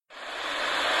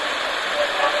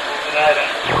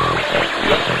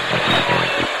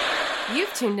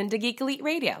tuned into Geek Elite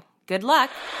Radio. Good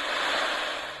luck.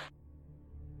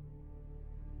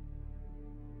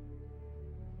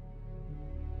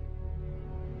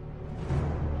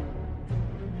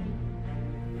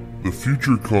 The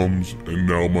future comes, and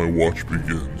now my watch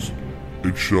begins.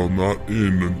 It shall not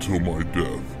end until my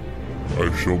death.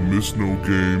 I shall miss no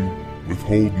game,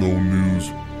 withhold no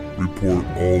news, report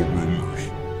all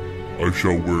rumors. I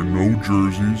shall wear no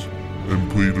jerseys, and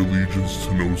plead allegiance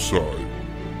to no side.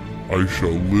 I shall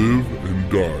live and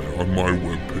die on my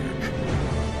webpage.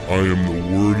 I am the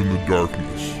word in the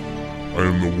darkness. I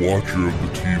am the watcher of the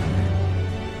TV.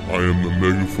 I am the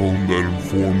megaphone that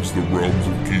informs the realms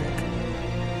of geek.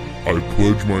 I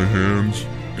pledge my hands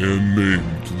and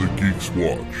name to the Geeks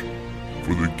Watch,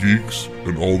 for the geeks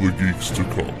and all the geeks to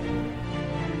come.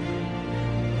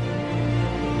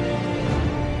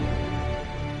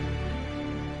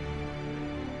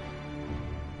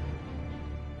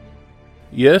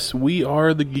 Yes, we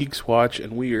are the Geeks Watch,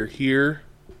 and we are here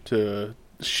to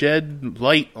shed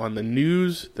light on the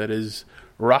news that is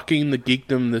rocking the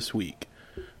geekdom this week.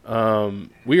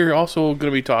 We are also going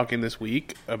to be talking this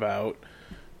week about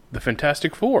the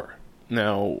Fantastic Four.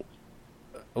 Now,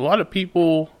 a lot of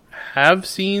people have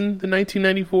seen the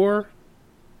 1994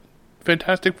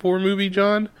 Fantastic Four movie,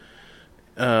 John.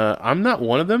 I'm not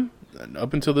one of them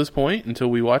up until this point, until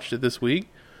we watched it this week.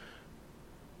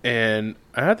 And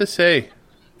I have to say,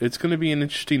 it's going to be an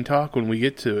interesting talk when we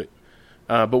get to it.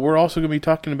 But we're also going to be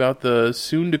talking about the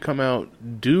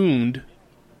soon-to-come-out Doomed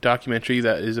documentary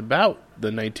that is about the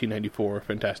 1994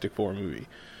 Fantastic Four movie.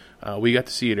 We got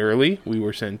to see it early. We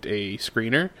were sent a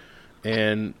screener,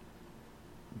 and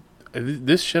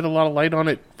this shed a lot of light on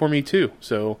it for me, too.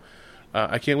 So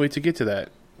I can't wait to get to that.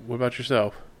 What about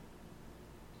yourself?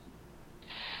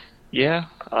 Yeah,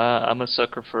 I'm a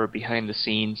sucker for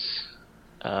behind-the-scenes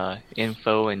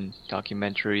info and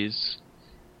documentaries,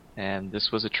 and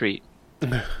this was a treat.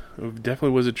 It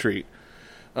definitely was a treat.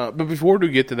 But before we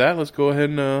get to that, let's go ahead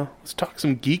and let's talk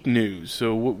some geek news.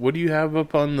 So what do you have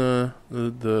up on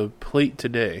the plate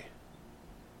today?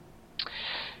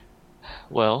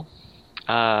 Well,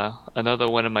 another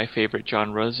one of my favorite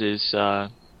genres is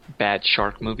bad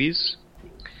shark movies.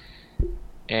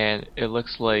 And it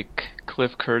looks like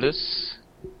Cliff Curtis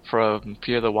from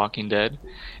Fear the Walking Dead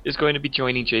is going to be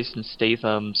joining Jason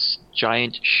Statham's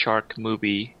giant shark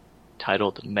movie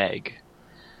titled Meg.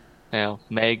 Now,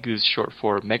 Meg is short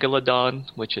for Megalodon,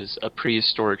 which is a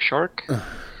prehistoric shark.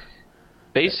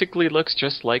 Basically looks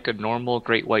just like a normal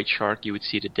great white shark you would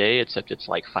see today, except it's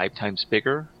like 5 times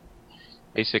bigger.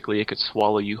 Basically, it could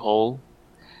swallow you whole.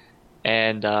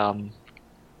 And I'm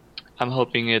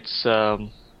hoping it's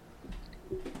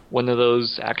one of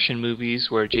those action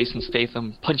movies where Jason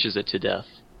Statham punches it to death.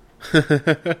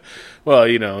 Well,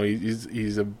 you know,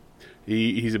 he's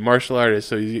a martial artist,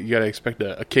 so you got to expect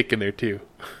a kick in there too.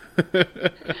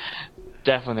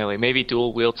 Definitely, maybe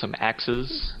dual wield some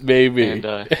axes, maybe, and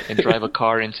drive a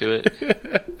car into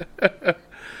it.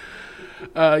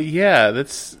 Yeah,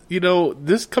 that's, you know,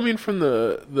 this coming from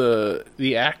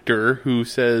the actor who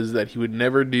says that he would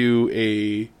never do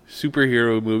a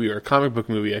superhero movie, or a comic book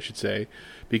movie, I should say,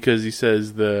 because he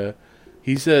says that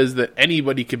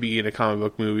anybody could be in a comic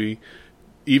book movie,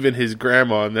 even his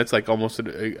grandma, and that's like almost an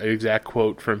exact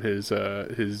quote from his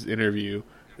interview.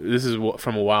 This is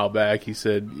from a while back. He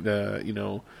said, you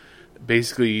know,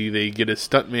 basically they get a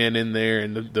stuntman in there,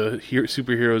 and the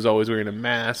superhero is always wearing a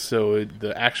mask, so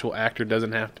the actual actor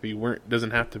doesn't have to be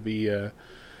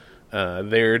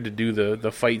there to do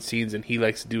the fight scenes, and he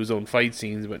likes to do his own fight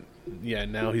scenes. But yeah,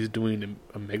 now he's doing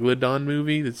a Megalodon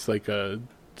movie that's like a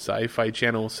Sci-Fi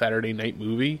Channel Saturday night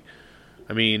movie.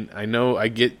 I mean, I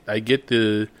get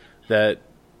that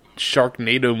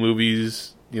Sharknado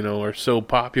movies, you know, are so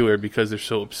popular because they're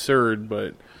so absurd,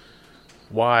 but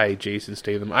why Jason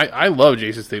Statham? I love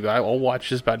Jason Statham. I'll watch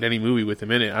just about any movie with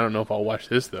him in it. I don't know if I'll watch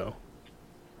this, though.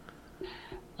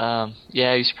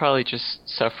 Yeah, he's probably just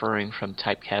suffering from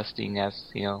typecasting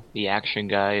as, you know, the action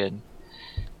guy. And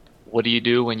what do you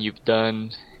do when you've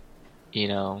done, you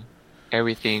know,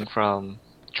 everything from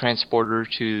Transporter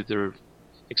to the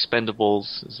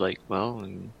Expendables? It's like, well,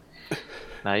 and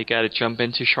now you got to jump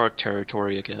into shark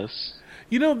territory, I guess.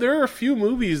 You know, there are a few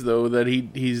movies though that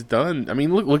he's done. I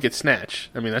mean, look at Snatch.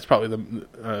 I mean, that's probably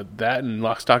that and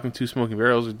Lock, Stock, and Two Smoking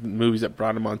Barrels are movies that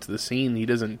brought him onto the scene. He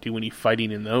doesn't do any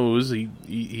fighting in those.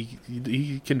 He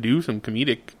can do some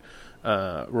comedic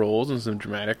roles and some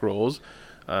dramatic roles.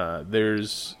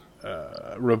 There's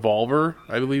Revolver,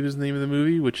 I believe is the name of the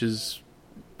movie, which is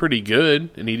pretty good,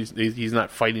 and he's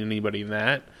not fighting anybody in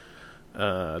that.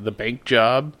 The Bank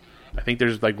Job. I think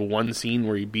there's like one scene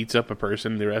where he beats up a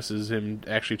person. The rest is him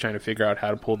actually trying to figure out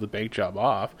how to pull the bank job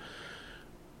off.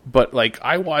 But like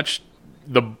I watched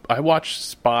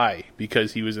Spy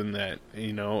because he was in that.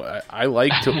 You know, I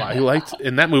liked,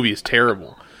 and that movie is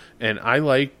terrible. And I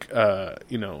like,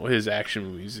 his action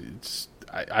movies.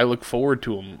 I look forward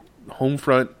to them.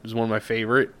 Homefront is one of my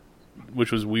favorite,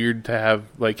 which was weird to have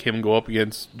like him go up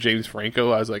against James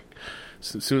Franco. I was like,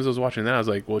 as soon as I was watching that, I was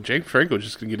like, well, James Franco's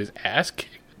just gonna get his ass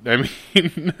kicked. I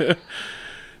mean,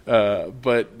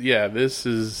 but yeah, this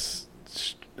is.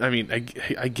 I mean, I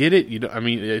get it. I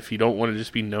mean, if you don't want to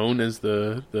just be known as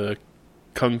the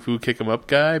kung fu kick 'em up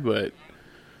guy, but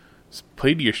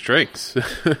play to your strengths.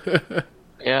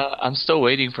 Yeah, I'm still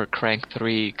waiting for Crank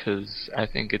 3 because I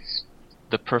think it's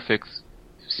the perfect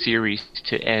series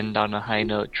to end on a high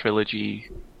note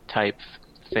trilogy type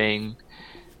thing.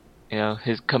 You know,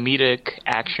 his comedic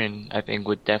action I think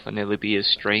would definitely be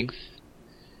his strength.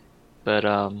 But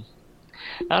I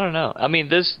don't know. I mean,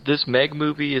 this Meg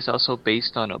movie is also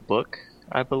based on a book,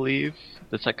 I believe.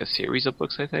 It's like a series of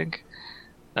books, I think.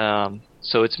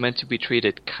 So it's meant to be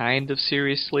treated kind of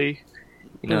seriously.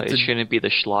 You know, it shouldn't be the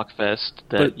schlock fest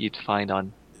that you'd find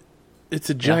on. It's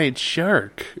a giant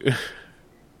shark.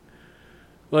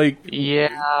 Like,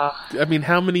 yeah. I mean,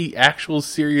 how many actual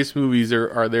serious movies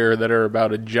are there that are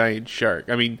about a giant shark?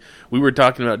 I mean, we were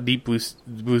talking about Deep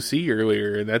Blue Sea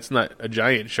earlier, and that's not a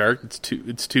giant shark.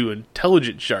 It's two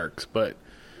intelligent sharks, but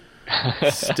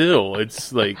still,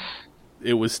 it's like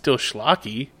it was still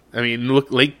schlocky. I mean, look,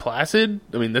 Lake Placid.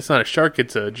 I mean, that's not a shark;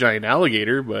 it's a giant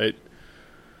alligator. But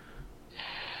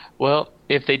well,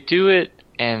 if they do it,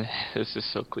 and this is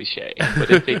so cliche,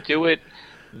 but if they do it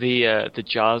the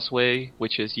Jaws way,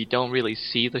 which is you don't really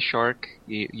see the shark,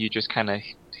 you just kind of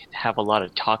have a lot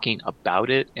of talking about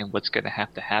it and what's going to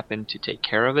have to happen to take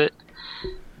care of it,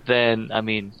 then, I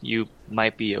mean, you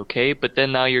might be okay, but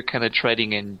then now you're kind of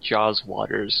treading in Jaws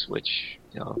waters, which,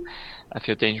 you know, I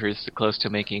feel dangerously close to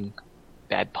making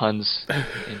bad puns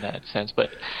in that sense, but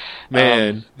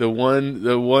man, the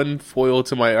one foil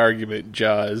to my argument,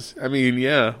 Jaws. I mean,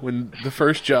 yeah, when the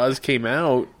first Jaws came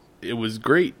out, it was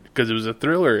great because it was a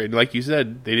thriller, and like you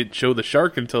said, they didn't show the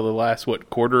shark until the last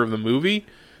quarter of the movie.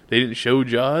 They didn't show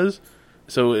Jaws,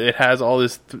 so it has all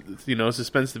this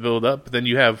suspense to build up. But then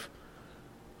you have,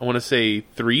 I want to say,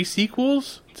 3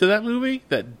 sequels to that movie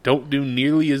that don't do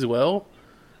nearly as well.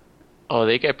 Oh,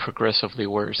 they get progressively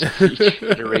worse each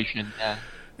iteration. Yeah.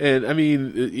 And I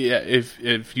mean, yeah,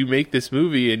 if you make this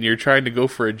movie and you're trying to go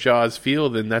for a Jaws feel,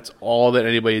 then that's all that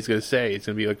anybody's going to say. It's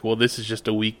going to be like, well, this is just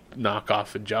a weak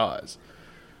knockoff of Jaws.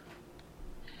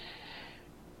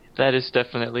 That is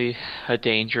definitely a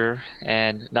danger,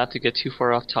 and not to get too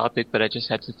far off topic, but I just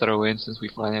had to throw in, since we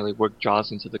finally worked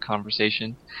Jaws into the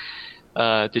conversation.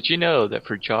 Did you know that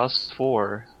for Jaws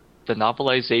 4, the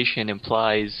novelization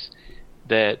implies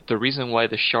that the reason why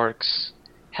the sharks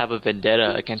have a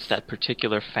vendetta against that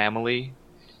particular family,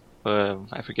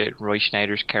 I forget Roy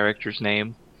Schneider's character's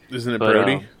name. Isn't it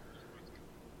Brody?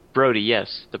 Brody,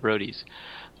 yes, the Brodies.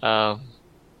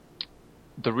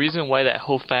 The reason why that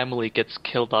whole family gets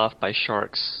killed off by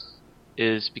sharks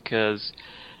is because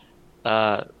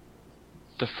the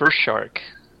first shark,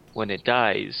 when it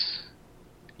dies,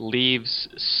 leaves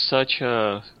such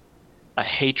a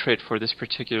hatred for this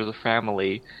particular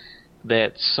family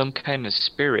that some kind of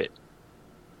spirit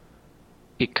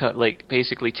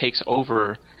basically takes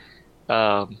over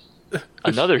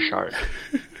another shark,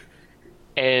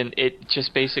 and it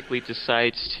just basically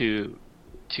decides to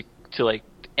like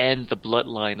end the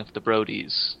bloodline of the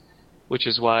Brodies, which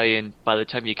is why by the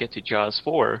time you get to Jaws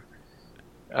 4,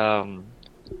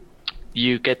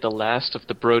 you get the last of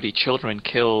the Brody children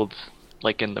killed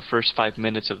like in the first 5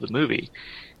 minutes of the movie,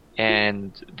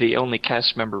 and the only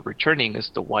cast member returning is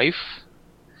the wife,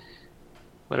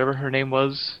 whatever her name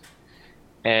was,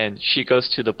 and she goes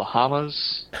to the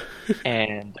Bahamas,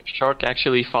 and the shark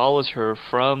actually follows her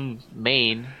from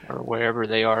Maine or wherever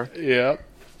they are. Yeah.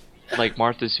 Like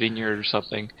Martha's Vineyard or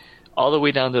something, all the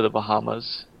way down to the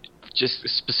Bahamas, just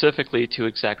specifically to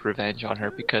exact revenge on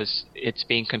her because it's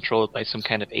being controlled by some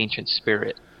kind of ancient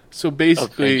spirit. So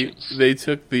basically, they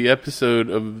took the episode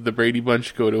of the Brady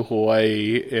Bunch go to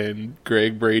Hawaii, and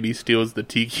Greg Brady steals the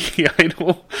tiki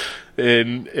idol,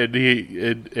 and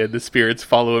the spirits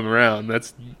follow him around.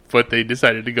 That's what they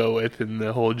decided to go with in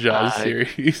the whole Jaws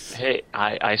series. Hey,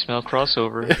 I smell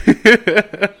crossover.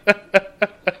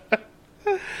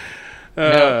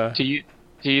 Now, do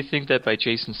you think that by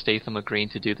Jason Statham agreeing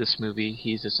to do this movie,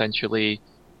 he's essentially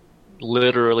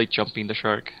literally jumping the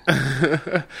shark.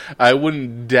 I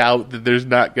wouldn't doubt that there's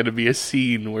not going to be a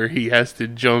scene where he has to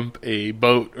jump a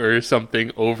boat or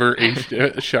something over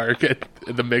a shark at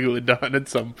the Megalodon at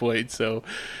some point. So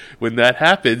when that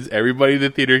happens, everybody in the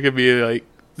theater can be like,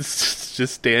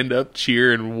 just stand up,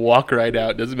 cheer, and walk right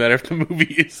out. Doesn't matter if the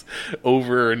movie is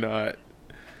over or not.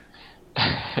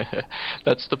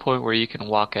 That's the point where you can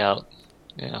walk out.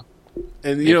 Yeah.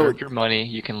 And you earned your money,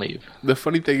 you can leave. The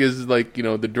funny thing is, like,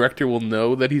 the director will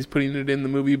know that he's putting it in the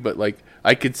movie, but like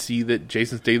I could see that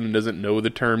Jason Statham doesn't know the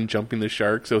term jumping the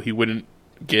shark, so he wouldn't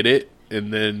get it,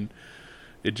 and then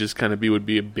it just kind of would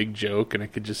be a big joke, and I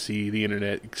could just see the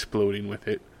internet exploding with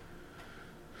it.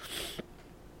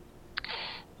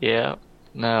 Yeah.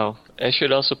 Now, I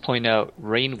should also point out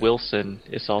Rainn Wilson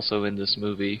is also in this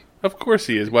movie. Of course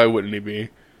he is. Why wouldn't he be?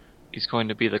 He's going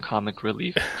to be the comic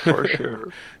relief for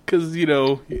sure. Because,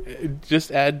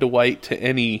 just add Dwight to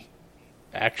any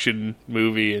action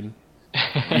movie and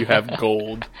you have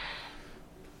gold.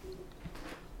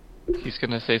 He's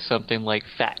going to say something like,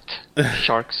 "Fact,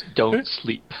 sharks don't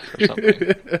sleep," or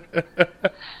something.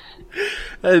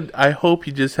 And I hope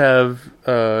you just have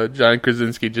John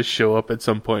Krasinski just show up at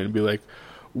some point and be like,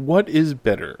 what is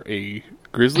better, a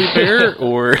grizzly bear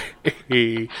or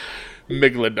a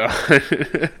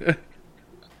Megalodon?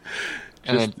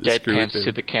 And then deadpans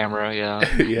to the camera,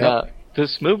 yeah. Yeah.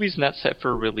 This movie's not set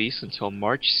for release until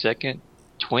March 2nd,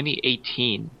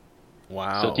 2018.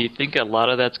 Wow. So do you think a lot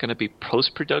of that's going to be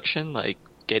post-production, like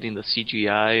getting the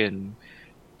CGI and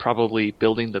probably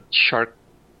building the shark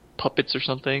puppets or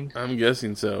something? I'm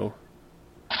guessing so.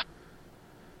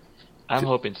 I'm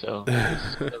hoping so.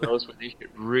 It's one of those where they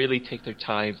should really take their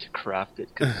time to craft it,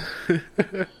 because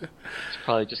it's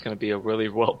probably just going to be a really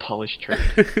well-polished trick.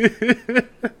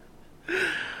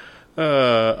 All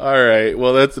right.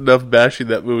 Well, that's enough bashing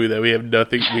that movie that we have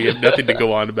nothing to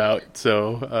go on about.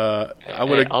 So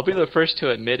I'll be the first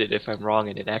to admit it if I'm wrong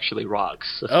and it actually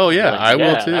rocks. Oh yeah, I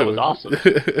will too. That was awesome.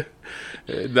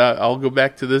 I'll go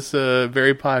back to this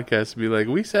very podcast and be like,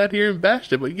 we sat here and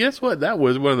bashed it, but guess what? That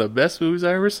was one of the best movies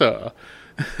I ever saw.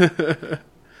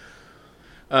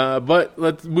 But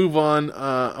let's move on.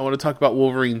 I want to talk about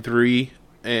Wolverine 3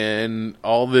 and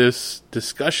all this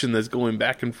discussion that's going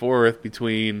back and forth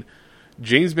between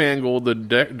James Mangold, the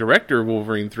director of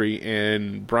Wolverine 3,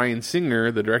 and Bryan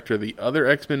Singer, the director of the other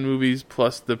X-Men movies,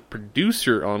 plus the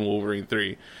producer on Wolverine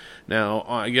 3. Now,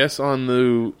 I guess on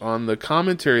the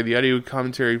commentary, the audio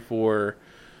commentary for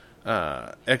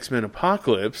X-Men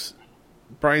Apocalypse,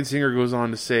 Bryan Singer goes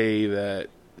on to say that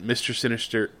Mr.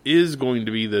 Sinister is going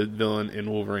to be the villain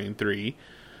in Wolverine 3.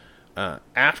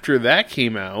 After that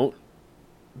came out,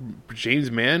 James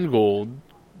Mangold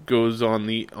goes on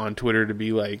Twitter to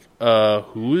be like,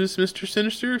 who is Mr.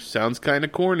 Sinister? Sounds kind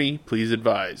of corny. Please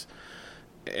advise.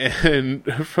 And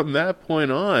from that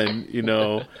point on,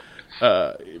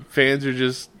 fans are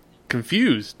just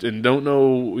confused and don't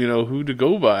know, who to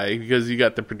go by, because you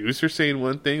got the producer saying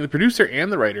one thing, the producer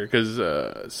and the writer,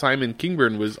 because Simon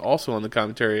Kingbird was also on the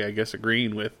commentary, I guess,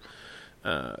 agreeing with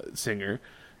Singer.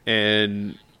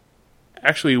 And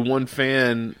actually, one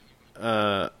fan,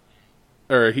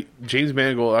 James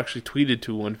Mangold actually tweeted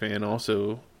to one fan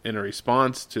also in a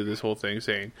response to this whole thing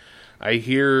saying, I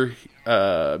hear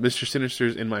Mr.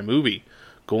 Sinister's in my movie,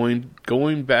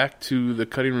 going back to the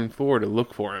cutting room floor to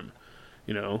look for him.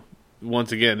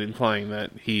 Once again implying that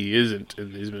he isn't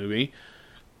in his movie.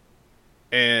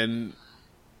 And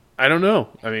I don't know.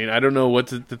 I mean, I don't know what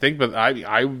to think, but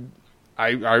I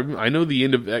know the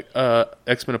end of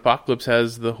X-Men Apocalypse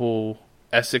has the whole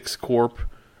Essex Corp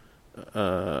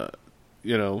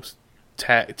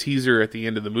teaser at the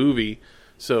end of the movie.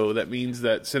 So that means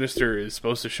that Sinister is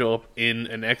supposed to show up in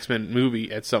an X-Men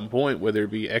movie at some point, whether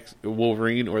it be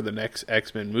Wolverine or the next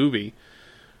X-Men movie.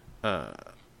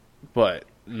 But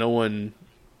no one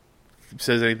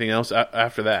says anything else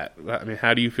after that. I mean,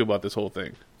 how do you feel about this whole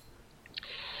thing?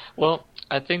 Well,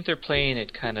 I think they're playing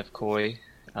it kind of coy.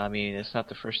 I mean, it's not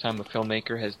the first time a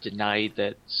filmmaker has denied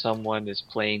that someone is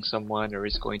playing someone or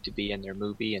is going to be in their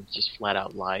movie and just flat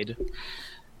out lied.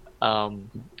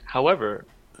 However,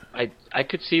 I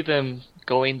could see them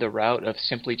going the route of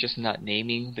simply just not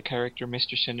naming the character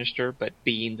Mr. Sinister, but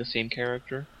being the same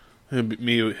character.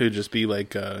 Who'd just be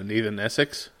like Nathan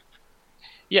Essex?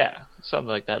 Yeah, something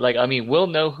like that. Like, I mean, we'll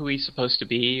know who he's supposed to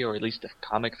be, or at least the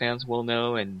comic fans will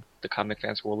know, and the comic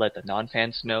fans will let the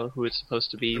non-fans know who it's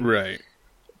supposed to be. Right.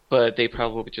 But they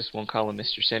probably just won't call him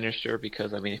Mr. Sinister,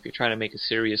 because, I mean, if you're trying to make a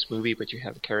serious movie, but you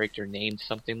have a character named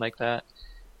something like that,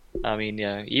 I mean,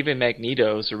 yeah, even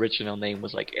Magneto's original name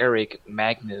was like Eric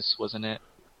Magnus, wasn't it?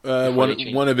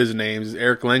 One of his names is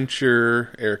Eric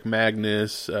Lencher, Eric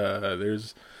Magnus.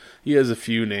 He has a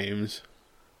few names.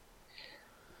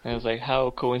 And it was like,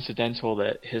 how coincidental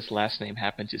that his last name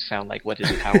happened to sound like what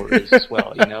his power is as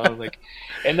well, Like,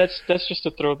 and that's just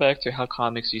a throwback to how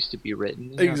comics used to be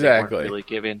written. Exactly. They weren't really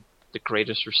given the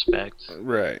greatest respect.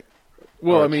 Right.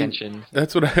 Well, attention.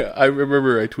 That's what I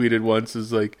remember I tweeted once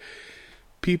is like,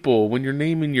 people, when you're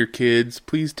naming your kids,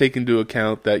 please take into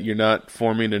account that you're not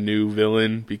forming a new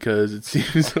villain, because it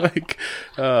seems like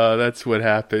that's what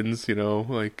happens,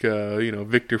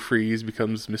 Victor Freeze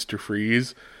becomes Mr.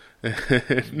 Freeze.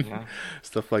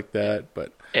 Stuff like that,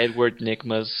 but Edward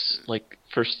Nygma's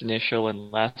first initial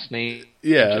and last name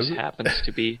just happens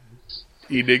to be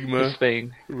Enigma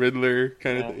thing. Riddler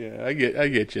kind of thing. Yeah, I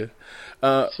get you.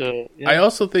 I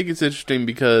also think it's interesting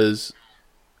because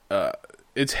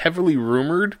it's heavily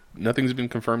rumored, nothing's been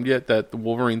confirmed yet, that the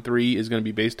Wolverine 3 is going to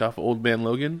be based off of Old Man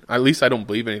Logan. At least I don't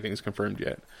believe anything's confirmed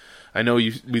yet. I know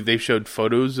they've showed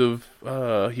photos of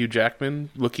Hugh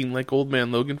Jackman looking like Old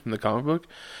Man Logan from the comic book,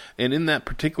 and in that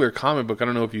particular comic book, I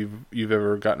don't know if you've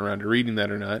ever gotten around to reading that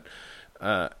or not.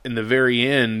 In the very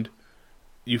end,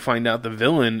 you find out the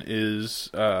villain is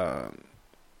not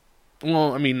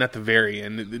the very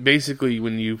end. Basically,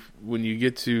 when you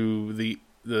get to the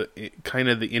kind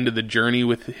of the end of the journey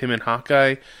with him and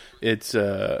Hawkeye, it's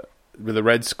the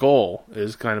Red Skull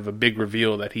is kind of a big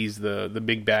reveal that he's the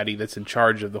big baddie that's in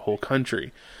charge of the whole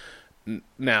country.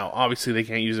 Now, obviously, they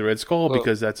can't use the Red Skull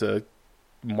because that's a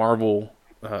Marvel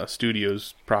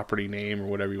Studios property name or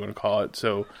whatever you want to call it.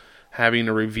 So, having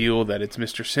a reveal that it's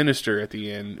Mr. Sinister at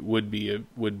the end would be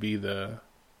the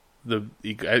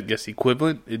I guess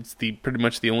equivalent. It's pretty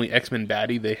much the only X-Men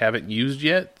baddie they haven't used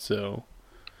yet. So,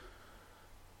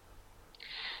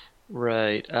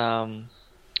 right.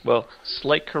 Well,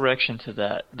 slight correction to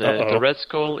that. The Red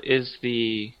Skull is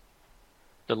the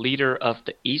leader of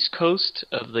the East Coast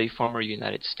of the former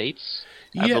United States.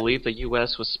 Yeah. I believe the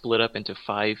U.S. was split up into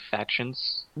 5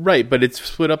 factions. Right, but it's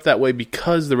split up that way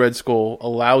because the Red Skull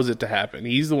allows it to happen.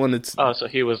 He's the one that's... Oh, so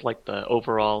he was like the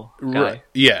overall guy? Right.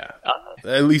 Yeah.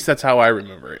 At least that's how I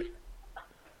remember it.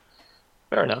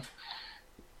 Fair enough.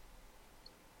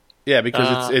 Yeah,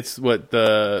 because it's what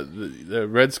the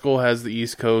Red Skull has the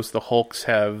East Coast, the Hulks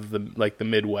have the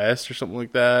Midwest or something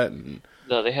like that. And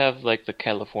no, they have the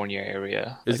California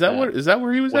area. Is that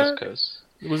where he was West at? Coast.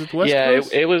 Was it the West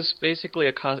Coast? Yeah, it was basically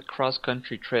a cross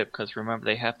country trip because remember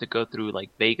they have to go through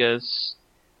Vegas,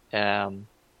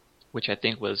 which I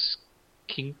think was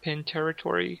Kingpin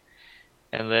territory,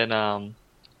 and then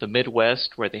the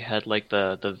Midwest where they had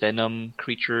the Venom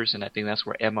creatures, and I think that's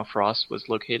where Emma Frost was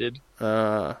located.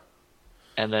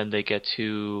 And then they get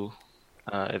to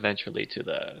eventually to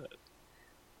the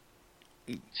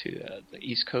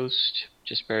East Coast,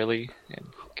 just barely, and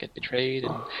get betrayed.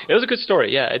 And it was a good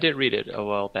story. Yeah, I did read it a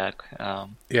while back.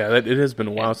 It has been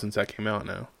a while since that came out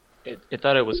now. I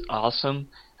thought it was awesome.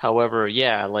 However,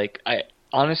 I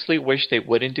honestly wish they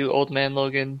wouldn't do Old Man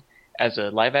Logan as a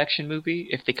live-action movie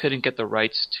if they couldn't get the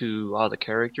rights to all the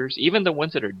characters, even the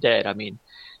ones that are dead. I mean,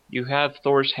 you have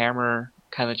Thor's hammer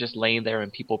kind of just laying there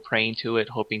and people praying to it,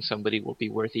 hoping somebody will be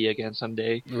worthy again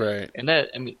someday. Right. And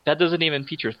that doesn't even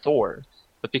feature Thor,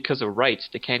 but because of rights,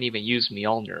 they can't even use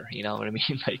Mjolnir. You know what I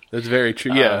mean? That's very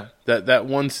true. Yeah. That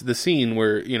once the scene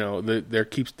where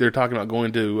they're talking about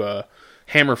going to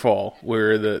Hammerfall,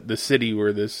 where the city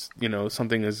where this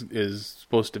something is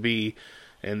supposed to be.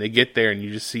 And they get there, and you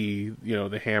just see,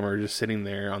 the hammer just sitting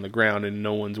there on the ground, and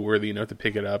no one's worthy enough to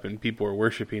pick it up, and people are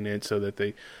worshiping it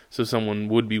so someone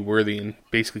would be worthy and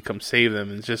basically come save them.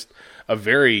 And it's just a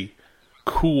very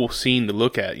cool scene to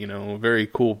look at, a very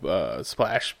cool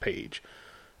splash page.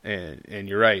 And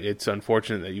you're right, it's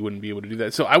unfortunate that you wouldn't be able to do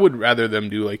that. So I would rather them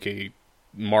do a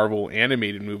Marvel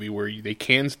animated movie where they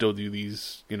can still do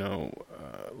these, they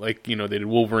did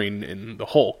Wolverine and the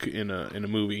Hulk in a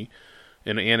movie.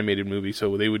 In an animated movie,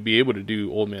 so they would be able to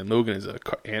do Old Man Logan as an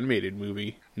animated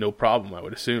movie, no problem, I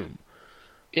would assume.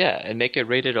 Yeah, and make it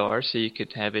rated R so you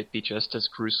could have it be just as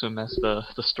gruesome as the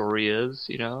story is,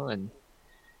 and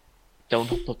don't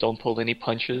pull any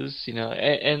punches,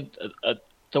 And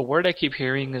the word I keep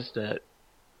hearing is that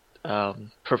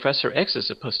Professor X is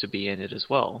supposed to be in it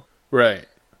as well. Right.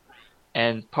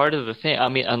 And part of the thing,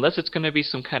 unless it's going to be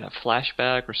some kind of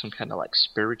flashback or some kind of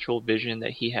spiritual vision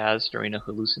that he has during a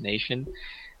hallucination,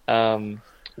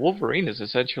 Wolverine is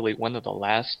essentially one of the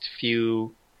last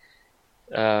few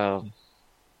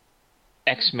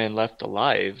X-Men left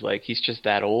alive. He's just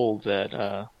that old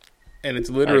that... and it's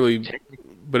literally...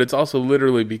 but it's also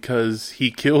literally because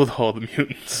he killed all the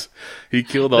mutants. He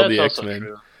killed all the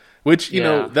X-Men. Which, you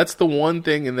know, Yeah. that's the one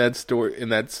thing in that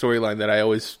storyline that I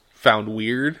always found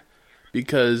weird,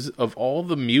 because of all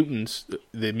the mutants,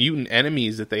 the mutant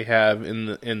enemies that they have in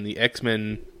the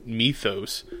X-Men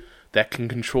mythos that can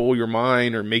control your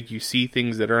mind or make you see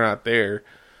things that are not there.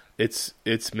 It's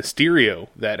Mysterio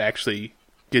that actually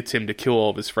gets him to kill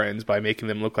all of his friends by making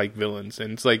them look like villains.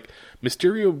 And it's like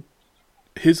Mysterio,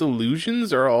 his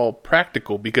illusions are all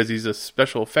practical because he's a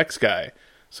special effects guy.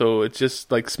 So it's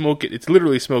just like it's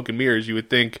literally smoke and mirrors. You would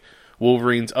think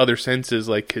Wolverine's other senses,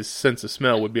 like his sense of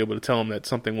smell, would be able to tell him that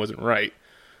something wasn't right.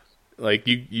 Like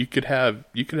you could have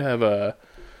a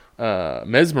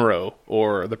Mesmero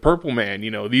or the Purple Man.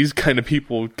 You know, these kind of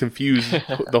people confuse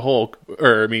the Hulk,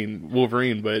 or I mean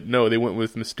Wolverine, but no, they went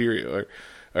with Mysterio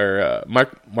or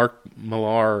Mark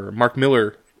Millar. Or Mark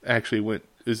Miller actually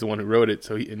is the one who wrote it.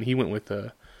 So he went with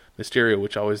Mysterio,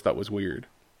 which I always thought was weird.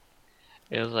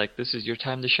 It was like, this is your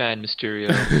time to shine,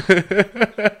 Mysterio.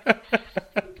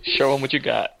 Show him what you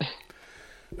got.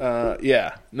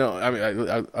 Yeah, no, I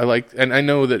mean, I like, and I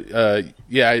know that,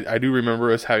 I do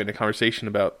remember us having a conversation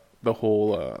about the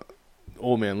whole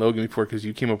Old Man Logan before, because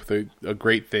you came up with a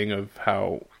great thing of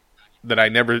how that I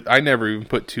never even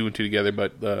put two and two together,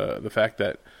 but the fact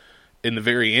that in the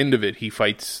very end of it he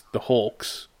fights the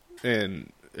Hulks,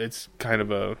 and it's kind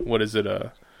of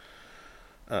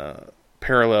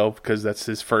parallel, because that's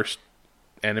his first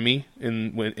enemy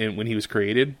when he was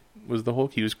created, was the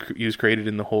Hulk. He was created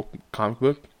in the Hulk comic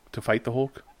book to fight the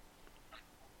Hulk.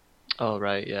 Oh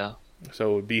right, yeah.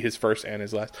 So it would be his first and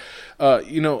his last.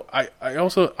 You know, I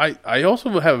also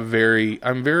have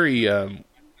I'm very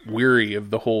weary of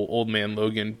the whole Old Man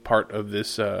Logan part of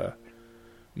this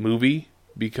movie,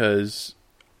 because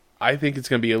I think it's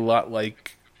going to be a lot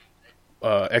like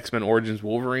X-Men Origins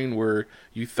Wolverine, where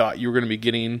you thought you were going to be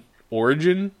getting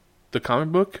Origin, the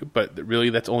comic book, but really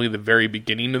that's only the very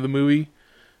beginning of the movie,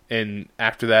 and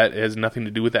after that it has nothing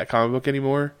to do with that comic book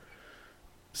anymore.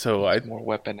 So More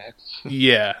Weapon X.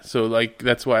 Yeah, so like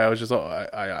that's why I was just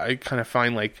I kind of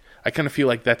feel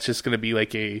like that's just going to be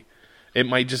like it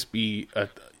might just be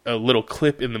a little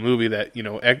clip in the movie that, you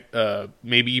know,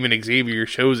 maybe even Xavier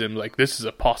shows him, like, this is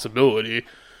a possibility,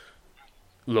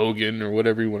 Logan, or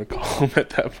whatever you want to call him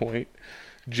at that point,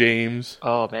 James.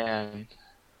 Oh man,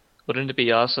 wouldn't it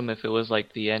be awesome if it was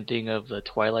like the ending of the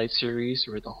Twilight series,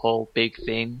 where the whole big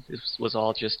thing was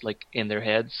all just like in their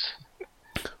heads?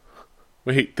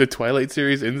 Wait, the Twilight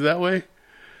series ends that way?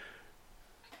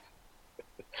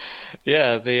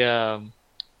 Yeah,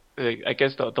 I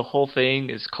guess the whole thing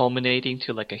is culminating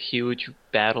to like a huge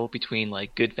battle between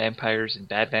like good vampires and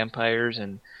bad vampires,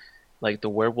 and like the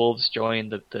werewolves join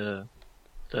the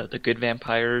good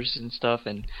vampires and stuff,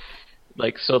 and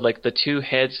like so like the two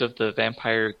heads of the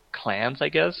vampire clans, I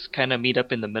guess, kind of meet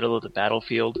up in the middle of the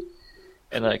battlefield,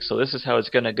 and like so this is how it's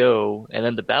gonna go, and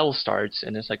then the battle starts,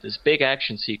 and it's like this big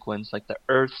action sequence, like the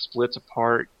earth splits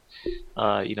apart,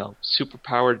 you know, super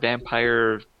powered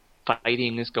vampire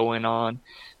fighting is going on,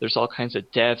 there's all kinds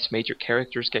of deaths, major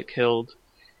characters get killed,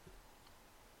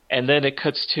 and then it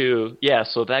cuts to, yeah,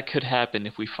 so that could happen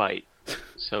if we fight,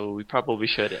 so we probably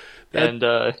shouldn't. And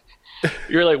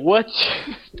you're like, what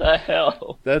the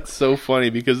hell? That's so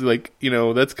funny, because, like, you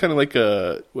know, that's kind of like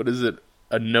a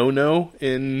no-no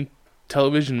in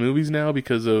television movies now,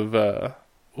 because of what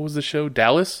was the show,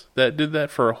 Dallas, that did that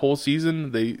for a whole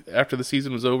season. After the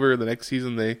season was over, the next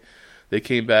season they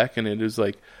came back, and it was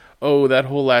like, oh, that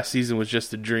whole last season was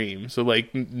just a dream. So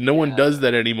like no one does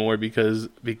that anymore,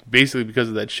 basically because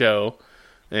of that show.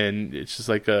 And it's just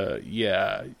like,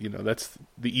 yeah, you know, that's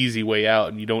the easy way out,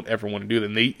 and you don't ever want to do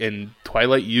that. And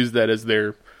Twilight used that as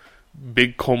their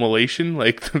big culmination,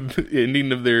 like the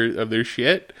ending of their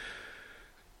shit.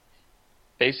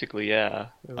 Basically, yeah.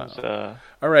 It was,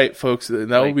 all right, folks, that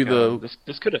will be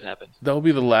this could have happened. That will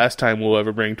be the last time we'll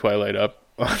ever bring Twilight up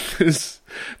on this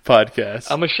podcast.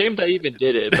 I'm ashamed I even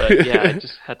did it, but yeah, I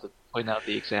just had to point out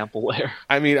the example there.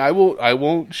 I mean, I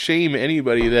won't shame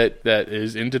anybody that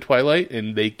is into Twilight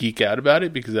and they geek out about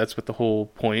it, because that's what the whole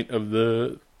point of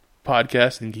the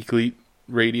podcast and Geek Elite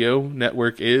Radio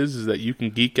Network is that you can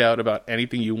geek out about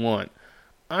anything you want.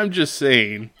 I'm just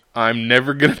saying, I'm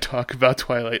never going to talk about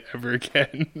Twilight ever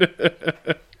again.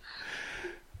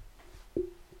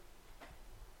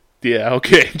 Yeah,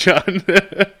 okay, John.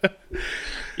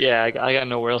 Yeah, I got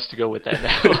nowhere else to go with that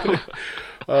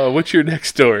now. What's your next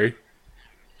story?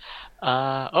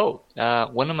 One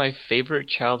of my favorite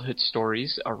childhood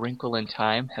stories, A Wrinkle in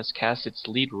Time, has cast its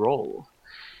lead role.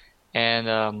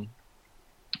 And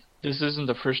this isn't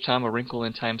the first time A Wrinkle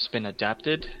in Time's been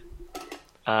adapted.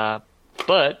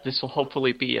 But this will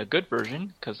hopefully be a good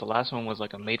version, because the last one was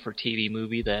like a made-for-TV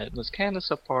movie that was kind of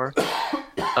subpar.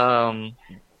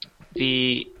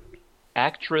 The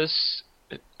actress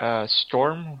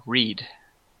Storm Reed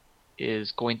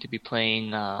is going to be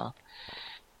playing. What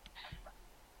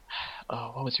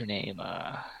was her name?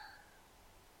 I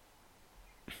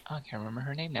can't remember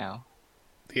her name now.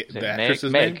 The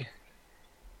actress's name? Meg.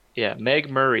 Yeah, Meg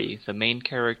Murray, the main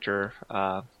character,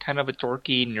 kind of a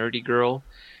dorky, nerdy girl,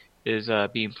 is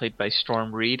being played by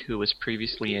Storm Reed, who was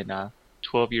previously in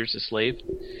 12 Years a Slave.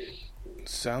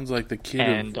 Sounds like the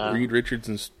kid of Reed Richards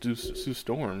and Sue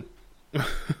Storm.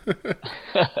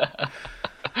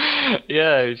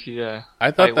 Yeah.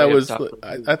 I thought that was.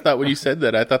 I thought when you said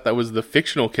that, I thought that was the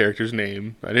fictional character's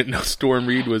name. I didn't know Storm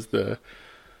Reed was the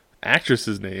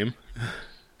actress's name.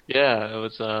 Yeah, it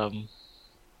was.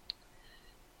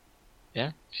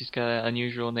 Yeah, she's got an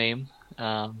unusual name.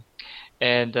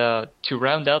 And to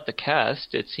round out the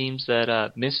cast, it seems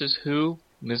that Mrs. Who,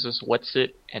 Mrs.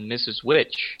 Whatsit, and Mrs.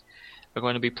 Witch are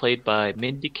going to be played by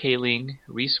Mindy Kaling,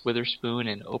 Reese Witherspoon,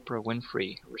 and Oprah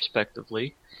Winfrey,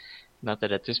 respectively. Not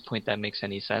that at this point that makes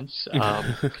any sense.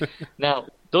 Now,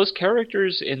 those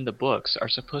characters in the books are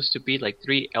supposed to be like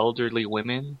three elderly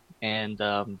women, and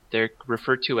they're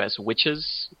referred to as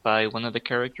witches by one of the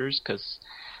characters because,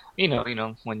 you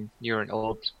know, when you're an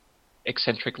old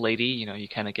eccentric lady, you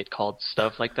kind of get called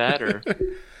stuff like that, or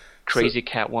crazy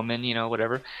Catwoman,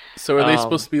 whatever. So are they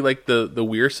supposed to be like the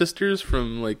Weir sisters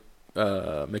from like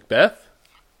Macbeth?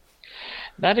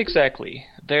 Not exactly.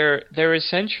 They're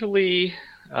essentially.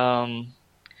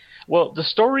 Well, the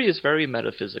story is very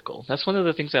metaphysical. That's one of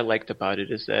the things I liked about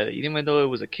it, is that even though it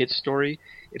was a kid's story,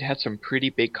 it had some pretty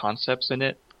big concepts in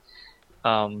it.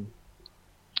 And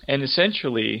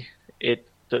essentially,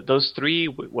 those three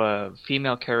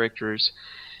female characters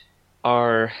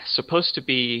are supposed to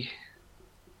be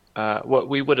what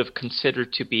we would have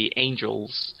considered to be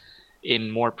angels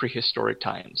in more prehistoric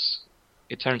times.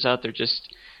 It turns out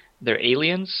they're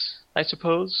aliens, I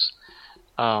suppose.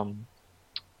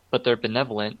 But they're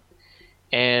benevolent,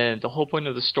 and the whole point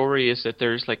of the story is that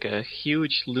there's like a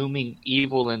huge looming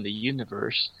evil in the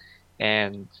universe,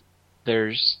 and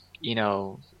there's,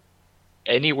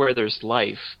 anywhere there's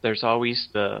life, there's always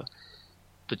the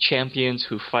champions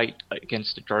who fight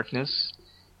against the darkness,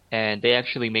 and they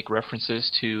actually make references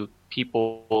to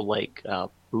people like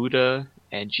Buddha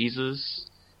and Jesus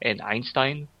and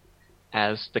Einstein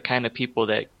as the kind of people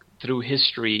that through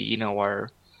history,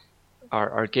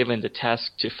 are given the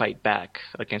task to fight back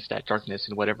against that darkness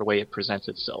in whatever way it presents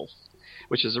itself,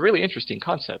 which is a really interesting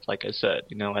concept. Like I said,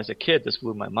 as a kid, this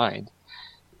blew my mind.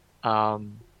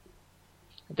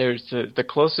 There's the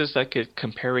closest I could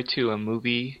compare it to a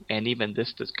movie, and even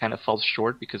this kind of falls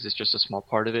short because it's just a small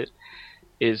part of it,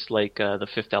 is like The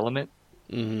Fifth Element.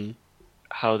 Mm-hmm.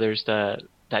 How there's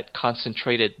that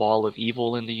concentrated ball of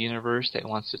evil in the universe that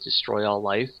wants to destroy all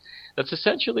life. That's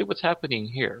essentially what's happening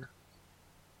here.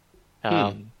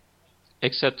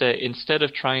 Except that instead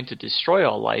of trying to destroy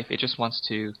all life, it just wants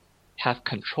to have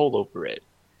control over it.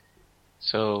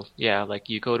 So, yeah, like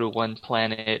you go to one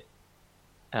planet.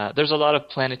 There's a lot of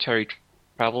planetary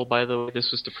travel, by the way. This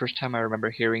was the first time I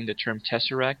remember hearing the term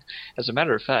Tesseract. As a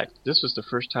matter of fact, this was the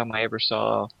first time I ever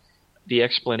saw the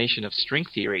explanation of string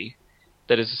theory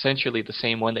that is essentially the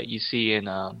same one that you see in,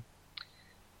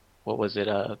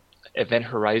 Event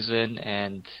Horizon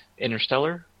and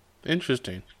Interstellar.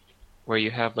 Interesting. Where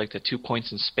you have like the 2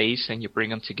 points in space and you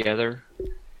bring them together.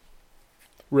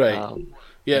 Right.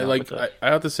 I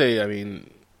have to say, I mean,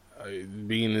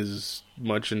 being as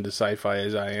much into sci-fi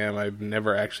as I am, I've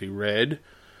never actually read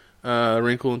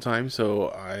Wrinkle in Time, so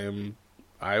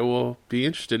I will be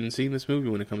interested in seeing this movie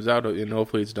when it comes out, and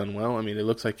hopefully it's done well. I mean, it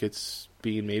looks like it's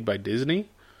being made by Disney,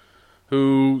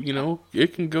 who,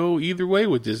 it can go either way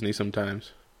with Disney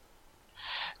sometimes.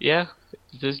 Yeah,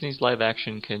 Disney's live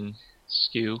action can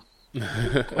skew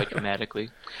quite dramatically.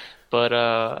 But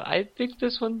I think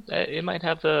this one, it might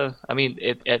have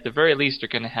at the very least, they're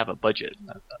going to have a budget.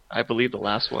 I believe the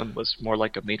last one was more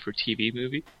like a made-for-TV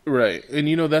movie. Right. And,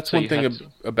 that's one thing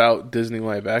about Disney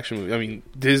live-action movies. I mean,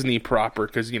 Disney proper,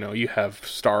 because, you have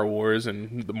Star Wars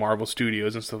and the Marvel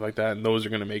Studios and stuff like that, and those are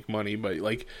going to make money. But,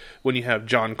 like, when you have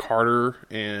John Carter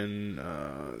and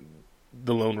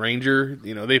The Lone Ranger,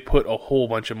 they put a whole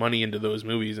bunch of money into those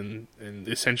movies, and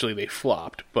essentially they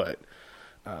flopped. But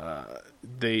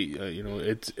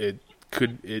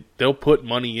they'll put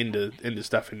money into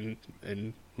stuff,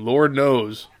 and Lord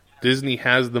knows Disney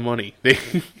has the money.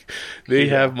 They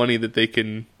have money that they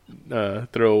can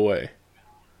throw away.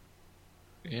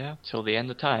 Yeah, till the end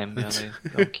of time,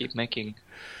 they'll keep making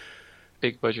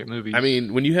big budget movies. I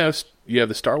mean, when you have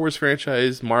the Star Wars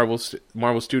franchise, Marvel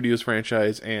Studios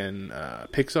franchise, and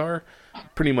Pixar,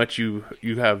 pretty much you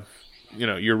have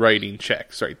you're writing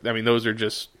checks, right? I mean, those are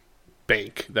just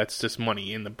bank. That's just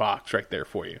money in the box right there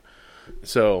for you.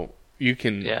 So you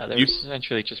can they're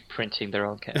essentially just printing their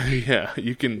own cash. Yeah,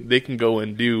 they can go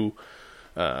and do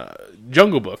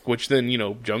Jungle Book, which then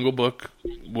Jungle Book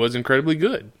was incredibly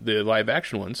good, the live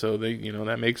action one. So they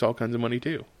that makes all kinds of money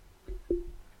too.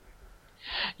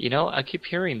 I keep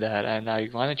hearing that, and I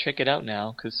want to check it out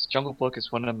now, because Jungle Book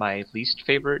is one of my least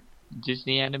favorite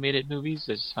Disney animated movies.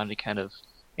 I just find it kind of,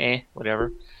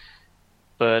 whatever.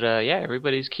 But,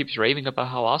 everybody keeps raving about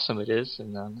how awesome it is,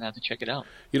 and I'm going to have to check it out.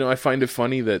 I find it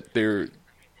funny that they're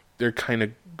kind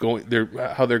of going, they're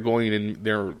going and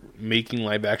they're making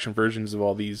live action versions of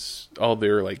all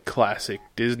their, like, classic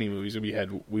Disney movies.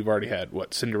 We've already had,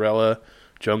 Cinderella,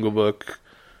 Jungle Book,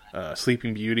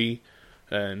 Sleeping Beauty,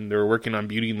 and they're working on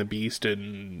Beauty and the Beast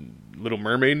and Little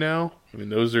Mermaid now. I mean,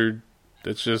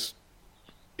 that's just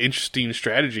interesting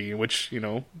strategy, in which,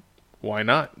 why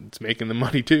not? It's making the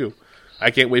money too.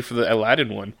 I can't wait for the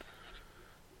Aladdin one.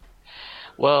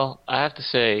 Well, I have to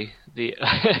say, the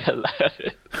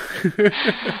Aladdin,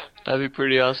 that'd be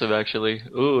pretty awesome, actually.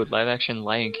 Ooh, live action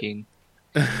Lion King.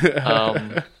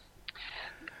 The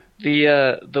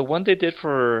one they did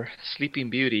for Sleeping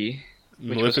Beauty,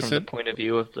 which was from the point of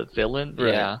view of the villain.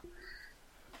 Right. Yeah.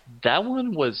 That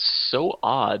one was so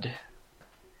odd.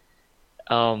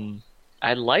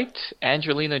 I liked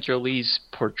Angelina Jolie's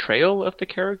portrayal of the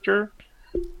character,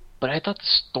 but I thought the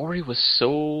story was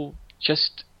so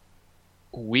just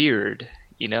weird,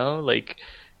 like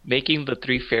making the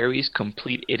three fairies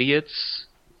complete idiots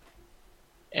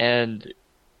and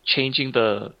changing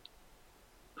the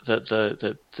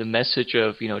message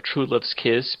of true love's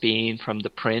kiss being from the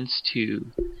prince to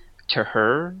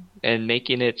her, and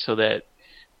making it so that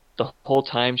the whole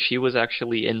time she was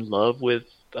actually in love with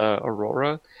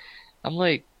Aurora. I'm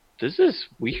like, this is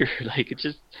weird. Like,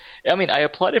 I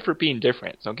applaud it for being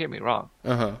different, don't get me wrong.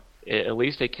 At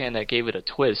least they gave it a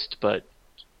twist, but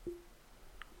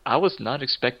I was not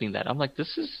expecting that. I'm like,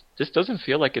 this doesn't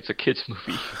feel like it's a kid's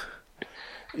movie.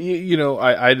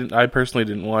 I personally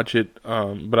didn't watch it,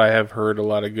 but I have heard a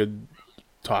lot of good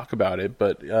talk about it.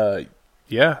 But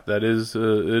it is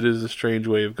a strange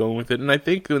way of going with it. And I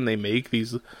think when they make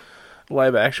these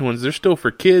live action ones, they're still for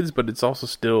kids, but it's also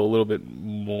still a little bit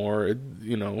more,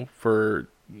 for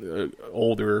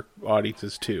older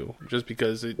audiences too. Just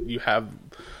because you have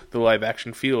the live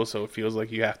action feel, so it feels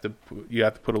like you have to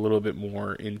put a little bit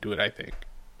more into it, I think.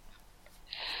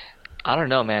 I don't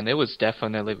know, man. It was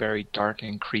definitely very dark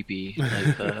and creepy.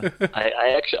 Like,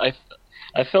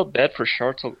 I felt bad for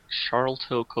Charlton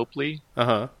Copley,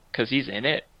 because he's in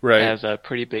it, right, as a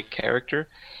pretty big character,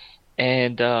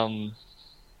 and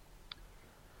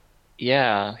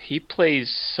he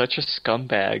plays such a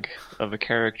scumbag of a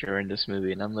character in this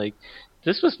movie, and I'm like,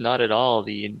 this was not at all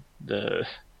the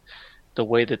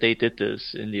way that they did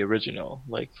this in the original.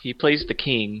 Like, he plays the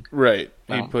king, right?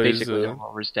 He plays basically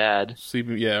Aurora's dad.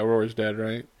 Aurora's dad,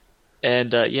 right?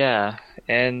 And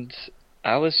and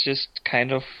I was just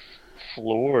kind of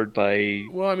floored by.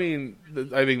 Well, I mean,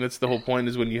 I think that's the whole point,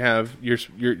 is when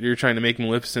you're trying to make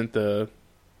Maleficent the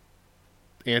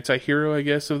anti-hero, I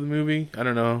guess, of the movie. I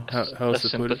don't know how else to put it.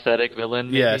 Sympathetic villain.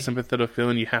 Maybe? Yeah, sympathetic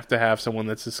villain. You have to have someone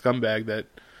that's a scumbag that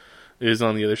is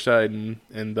on the other side,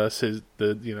 and thus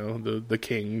the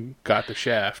king got the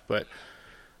shaft. But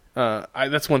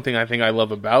that's one thing I think I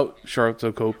love about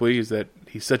Charlton Copley, is that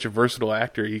he's such a versatile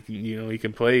actor. He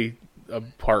can play a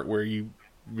part where you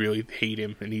really hate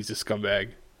him and he's a scumbag.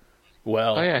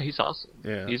 Well, oh yeah, he's awesome.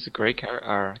 Yeah, he's a great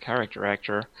character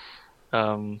actor.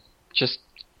 Just,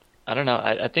 I don't know.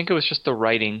 I think it was just the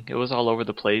writing. It was all over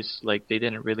the place. Like, they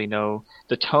didn't really know.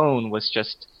 The tone was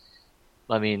just,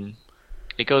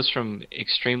 it goes from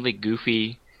extremely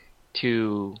goofy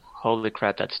to holy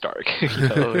crap, that's dark.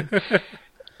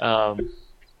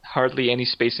 Hardly any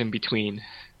space in between.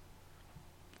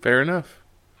 Fair enough.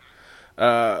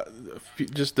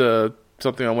 Just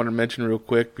something I want to mention real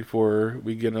quick before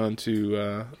we get on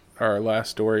to our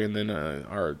last story and then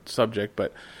our subject.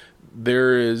 But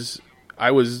I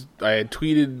had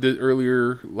tweeted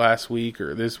earlier last week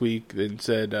or this week and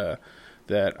said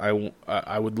that I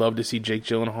would love to see Jake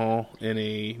Gyllenhaal in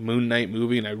a Moon Knight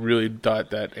movie, and I really thought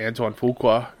that Antoine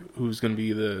Fuqua, who's going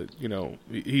to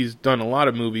be he's done a lot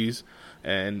of movies,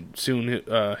 and soon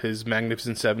his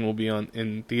Magnificent Seven will be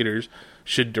in theaters,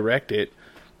 should direct it.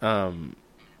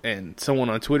 And someone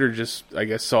on Twitter just, I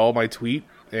guess, saw my tweet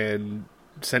and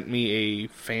sent me a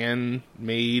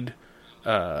fan-made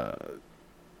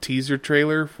teaser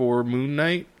trailer for Moon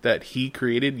Knight that he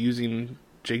created using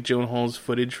Jake Gyllenhaal's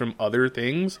footage from other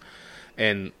things,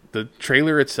 and the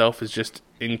trailer itself is just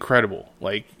incredible.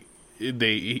 Like,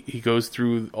 he goes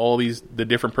through all the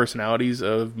different personalities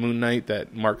of Moon Knight,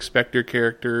 that Mark Spector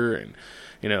character, and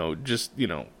just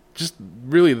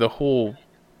really the whole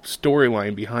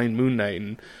storyline behind Moon Knight,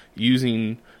 and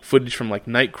using footage from like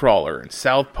Nightcrawler and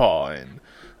Southpaw, and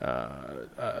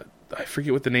I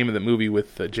forget what the name of the movie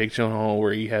with Jake Gyllenhaal,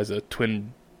 where he has a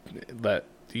twin that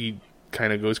he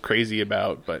kind of goes crazy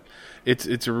about, but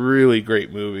it's a really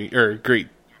great movie, or great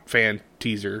fan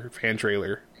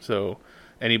trailer. So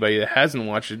anybody that hasn't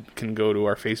watched it can go to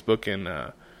our Facebook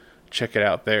and check it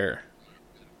out there.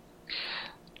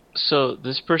 So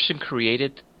this person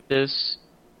created this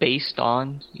based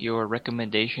on your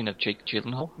recommendation of Jake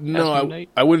Gyllenhaal? No,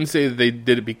 I wouldn't say that they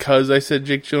did it because I said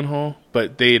Jake Gyllenhaal,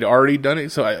 but they had already done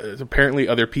it. So apparently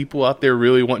other people out there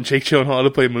really want Jake Gyllenhaal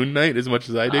to play Moon Knight as much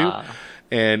as I do.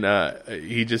 And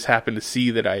he just happened to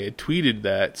see that I had tweeted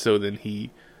that, so then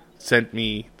he sent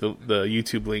me the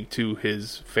YouTube link to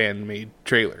his fan-made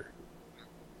trailer.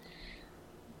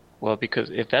 Well, because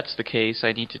if that's the case,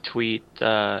 I need to tweet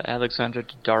Alexandra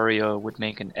Daddario would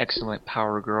make an excellent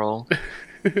Power Girl.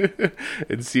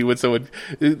 And see what someone...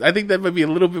 I think that might be a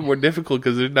little bit more difficult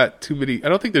because there's not too many... I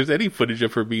don't think there's any footage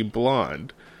of her being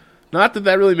blonde. Not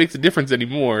that really makes a difference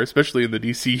anymore, especially in the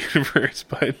DC universe,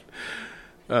 but...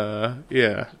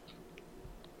 yeah.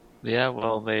 Yeah,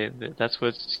 well, that's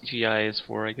what CGI is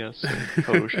for, I guess.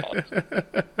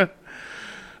 Photoshop.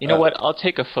 You know what? I'll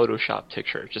take a Photoshop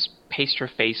picture. Just paste her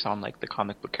face on, like, the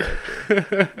comic book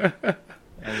character.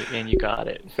 and you got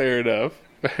it. Fair enough.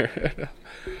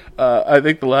 I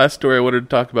think the last story I wanted to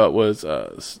talk about was,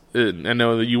 I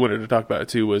know that you wanted to talk about it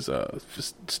too, was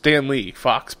Stan Lee.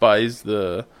 Fox buys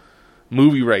the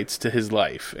movie rights to his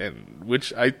life, and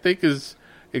which I think is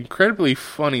incredibly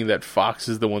funny that Fox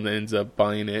is the one that ends up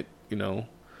buying it,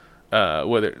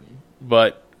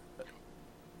 but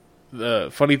the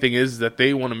funny thing is that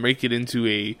they want to make it into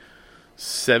a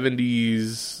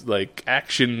 70s like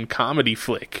action comedy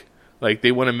flick. Like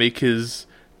they want to make his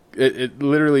it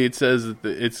literally it says that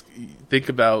it's think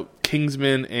about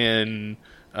Kingsman and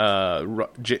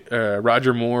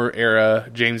Roger Moore era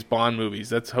James Bond movies.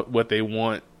 That's what they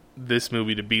want this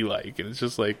movie to be like, and it's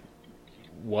just like,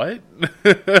 what?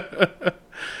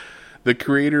 The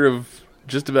creator of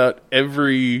just about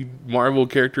every Marvel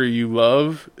character you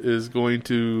love is going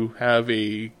to have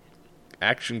a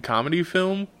action comedy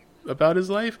film about his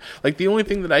life. Like the only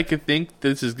thing that I could think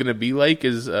this is going to be like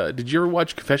is, did you ever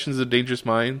watch Confessions of a Dangerous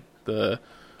Mind? The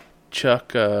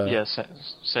Chuck...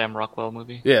 Sam Rockwell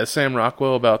movie. Yeah, Sam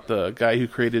Rockwell, about the guy who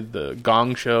created the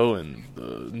Gong Show and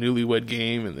the Newlywed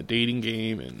Game and the Dating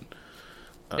Game, and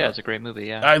yeah, it's a great movie.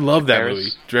 Yeah, I love that movie.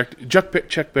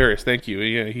 Chuck Barris, thank you.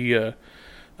 Yeah, he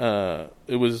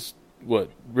it was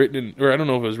written, or I don't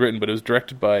know if it was written, but it was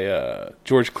directed by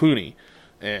George Clooney,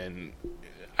 and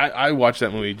I watch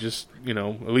that movie just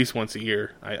at least once a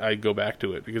year. I go back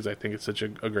to it because I think it's such a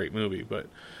great movie. But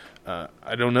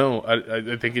I don't know.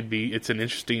 I think it's an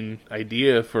interesting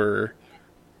idea for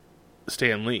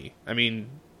Stan Lee. I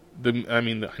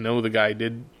know the guy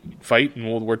did fight in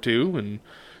World War II and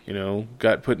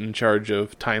got put in charge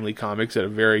of Timely Comics at a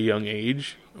very young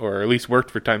age, or at least worked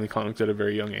for Timely Comics at a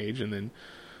very young age, and then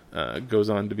goes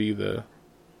on to be the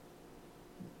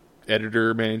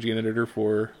managing editor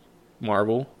for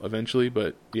Marvel eventually.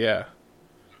 But yeah,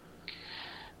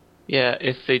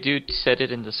 if they do set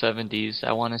it in the 70s,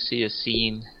 I want to see a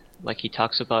scene like he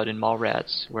talks about in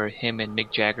Mallrats, where him and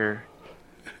Mick Jagger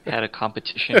had a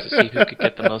competition to see who could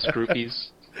get the most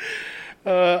groupies.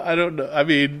 I don't know. I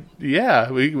mean, yeah,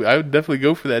 I would definitely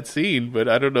go for that scene, but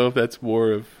I don't know if that's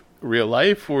more of real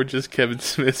life or just Kevin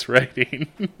Smith's writing.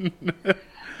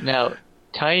 Now,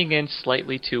 tying in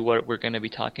slightly to what we're going to be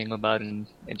talking about in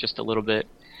just a little bit,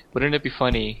 wouldn't it be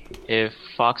funny if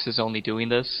Fox is only doing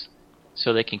this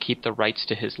so they can keep the rights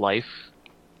to his life,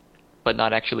 but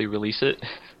not actually release it?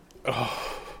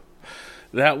 Oh,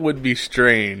 that would be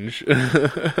strange.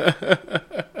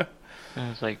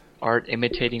 It's like art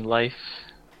imitating life.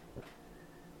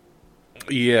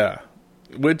 Yeah.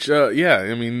 Which,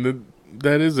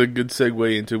 that is a good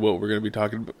segue into what we're going to be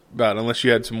talking about, unless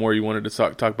you had some more you wanted to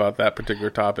talk about that particular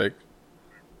topic.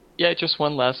 Yeah, just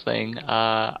one last thing.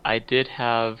 I did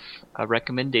have a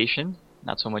recommendation,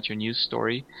 not so much a news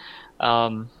story.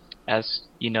 As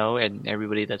you know, and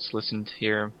everybody that's listened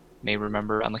here may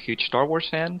remember, I'm a huge Star Wars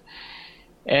fan.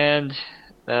 And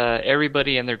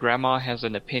everybody and their grandma has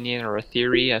an opinion or a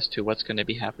theory as to what's going to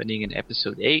be happening in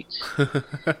Episode 8.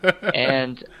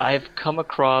 And I've come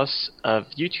across a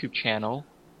YouTube channel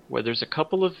where there's a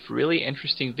couple of really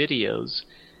interesting videos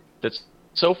that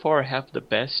so far have the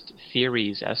best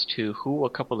theories as to who a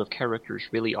couple of characters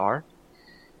really are.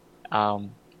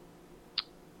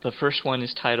 The first one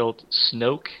is titled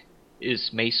Snoke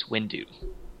is Mace Windu.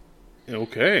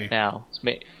 Okay. Now,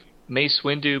 Mace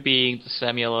Windu being the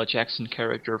Samuel L. Jackson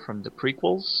character from the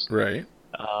prequels. Right.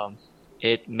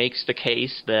 It makes the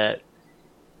case that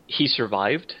he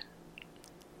survived,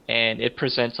 and it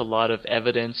presents a lot of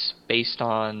evidence based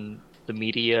on the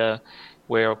media,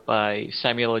 whereby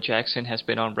Samuel L. Jackson has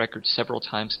been on record several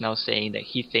times now saying that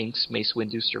he thinks Mace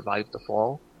Windu survived the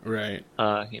fall. Right.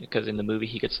 Because in the movie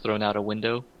he gets thrown out a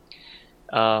window.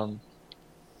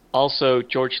 Also,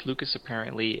 George Lucas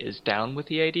apparently is down with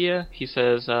the idea. He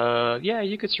says, yeah,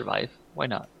 you could survive. Why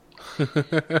not?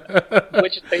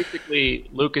 Which is basically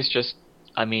Lucas just...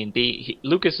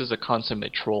 Lucas is a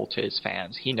consummate troll to his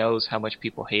fans. He knows how much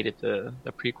people hated the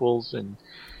prequels, and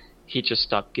he just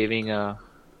stopped giving a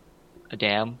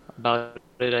damn about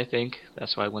it, I think.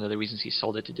 That's why one of the reasons he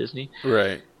sold it to Disney.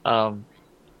 Right.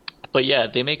 But yeah,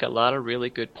 they make a lot of really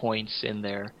good points in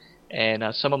there. And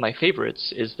some of my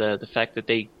favorites is the fact that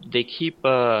they keep...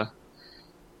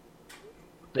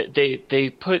 They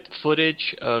put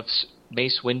footage of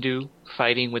Mace Windu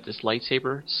fighting with his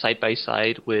lightsaber side by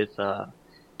side with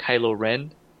Kylo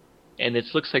Ren, and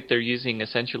it looks like they're using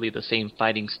essentially the same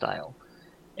fighting style.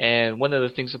 And one of the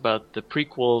things about the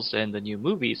prequels and the new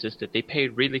movies is that they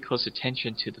paid really close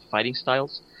attention to the fighting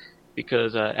styles,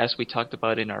 because as we talked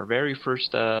about in our very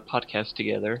first podcast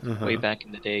together, way back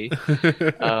in the day,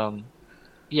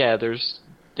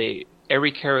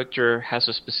 every character has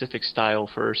a specific style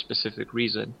for a specific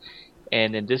reason.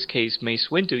 And in this case, Mace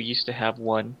Windu used to have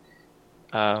one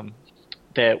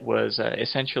that was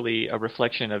essentially a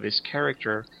reflection of his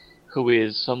character, who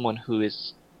is someone who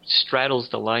straddles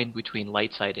the line between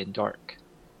light side and dark.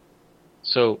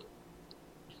 So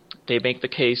they make the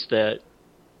case that,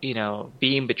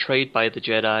 being betrayed by the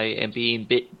Jedi and being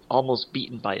almost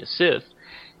beaten by a Sith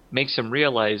makes him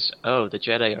realize, oh, the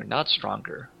Jedi are not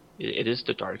stronger. It is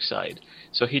the dark side.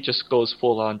 So he just goes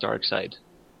full on dark side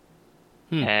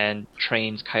and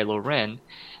trains Kylo Ren.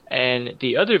 And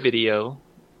the other video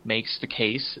makes the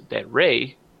case that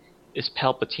Rey is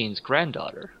Palpatine's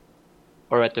granddaughter,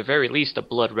 or at the very least a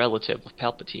blood relative of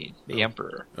Palpatine, the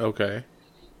Emperor. Okay.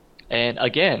 And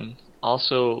again,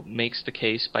 also makes the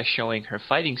case by showing her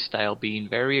fighting style being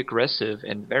very aggressive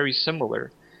and very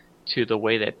similar to the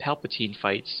way that Palpatine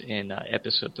fights in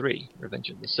Episode 3, Revenge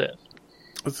of the Sith.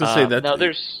 Let's just say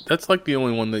that's like the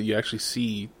only one that you actually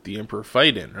see the Emperor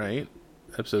fight in, right?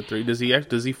 Episode 3. Does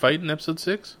he fight in Episode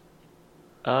 6?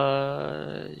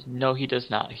 No, he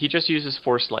does not. He just uses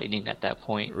Force Lightning at that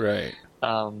point. Right.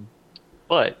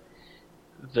 But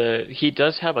he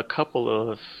does have a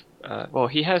couple of...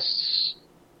 he has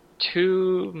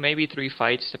 2, maybe 3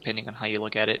 fights, depending on how you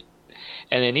look at it.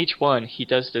 And in each one, he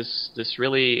does this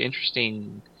really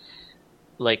interesting,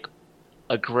 like,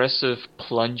 aggressive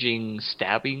plunging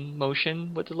stabbing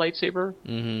motion with the lightsaber.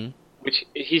 Mm-hmm. Which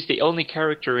he's the only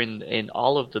character in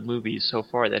all of the movies so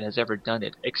far that has ever done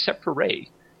it, except for Rey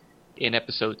in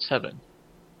Episode 7.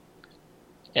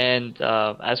 And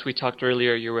as we talked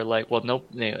earlier, you were like, well, nope,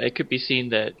 it could be seen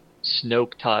that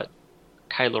Snoke taught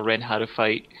Kylo Ren how to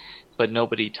fight, but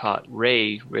nobody taught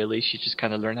Rey, really. She just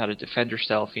kind of learned how to defend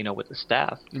herself, with the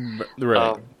staff.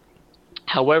 Right.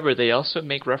 However, they also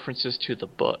make references to the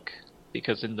book,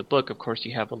 because in the book, of course,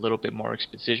 you have a little bit more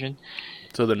exposition.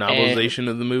 So the novelization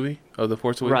of the movie, of The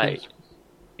Force Awakens? Right,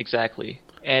 exactly.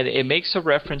 And it makes a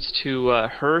reference to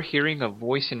her hearing a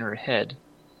voice in her head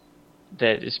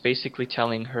that is basically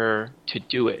telling her to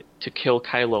do it, to kill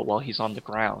Kylo while he's on the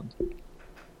ground.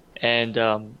 And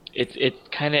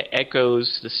it kind of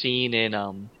echoes the scene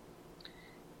in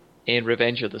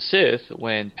Revenge of the Sith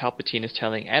when Palpatine is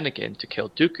telling Anakin to kill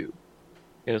Dooku.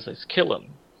 It was like, kill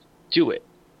him, do it,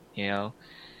 And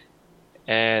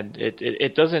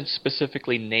it doesn't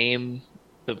specifically name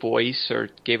the voice or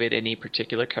give it any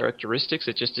particular characteristics.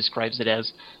 It just describes it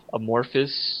as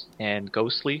amorphous and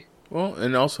ghostly. Well,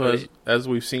 and also as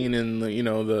we've seen in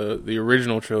the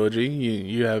original trilogy,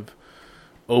 you have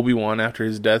Obi-Wan after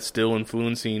his death still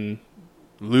influencing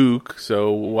Luke.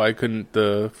 So why couldn't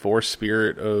the Force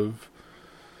spirit of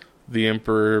the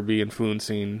Emperor be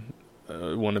influencing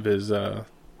one of his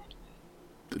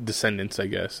descendants? I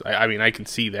guess. I mean, I can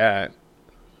see that.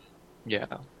 Yeah.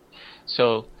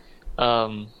 So,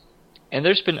 and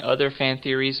there's been other fan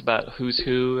theories about who's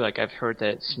who. Like, I've heard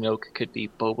that Snoke could be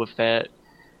Boba Fett,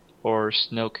 or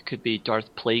Snoke could be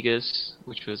Darth Plagueis,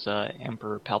 which was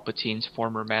Emperor Palpatine's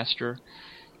former master.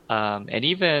 And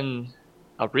even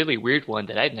a really weird one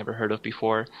that I'd never heard of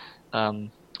before, a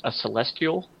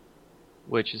Celestial,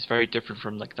 which is very different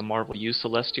from, like, the Marvel U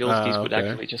Celestials. These would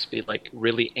actually just be, like,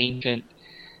 really ancient,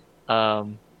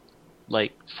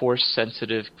 like,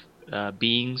 Force-sensitive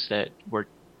beings that were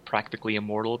practically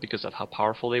immortal because of how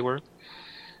powerful they were.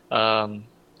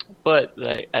 But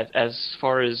as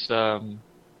far as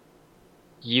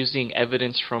using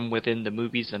evidence from within the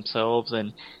movies themselves,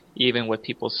 and even what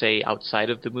people say outside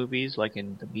of the movies, like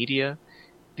in the media,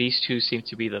 these two seem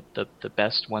to be the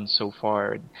best ones so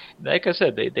far. And like I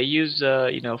said, they use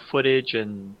footage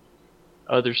and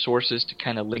other sources to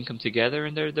kind of link them together,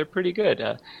 and they're pretty good.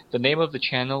 The name of the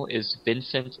channel is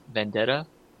Vincent Vendetta,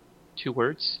 2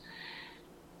 words.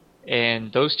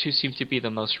 And those two seem to be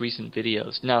the most recent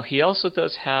videos. Now, he also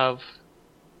does have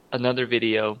another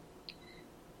video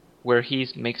where he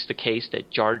makes the case that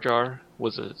Jar Jar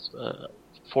was a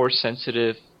force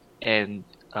sensitive and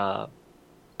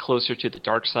closer to the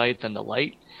dark side than the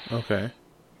light. Okay.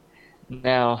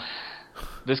 Now,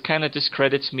 this kind of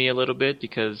discredits me a little bit,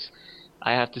 because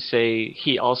I have to say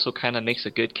he also kind of makes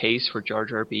a good case for Jar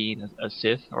Jar being a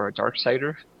Sith or a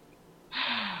Darksider.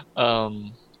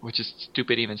 Which is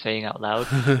stupid even saying out loud.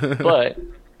 But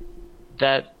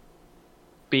that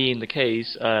being the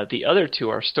case, the other two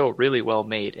are still really well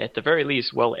made. At the very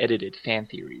least, well edited fan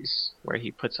theories, where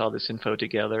he puts all this info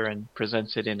together and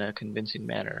presents it in a convincing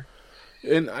manner.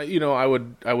 And I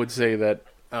would say that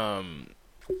I'm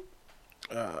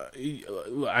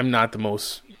not the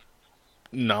most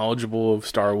knowledgeable of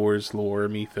Star Wars lore,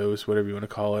 mythos, whatever you want to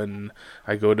call it, and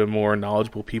I go to more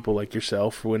knowledgeable people like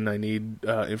yourself when I need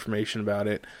information about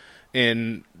it.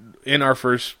 And in our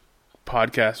first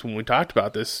podcast, when we talked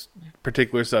about this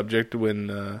particular subject,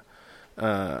 when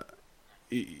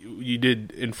you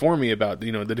did inform me about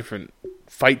the different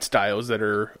fight styles that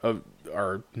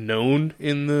are known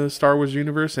in the Star Wars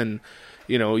universe, and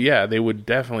they would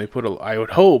definitely I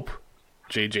would hope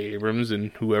J.J. Abrams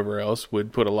and whoever else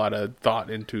would put a lot of thought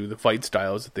into the fight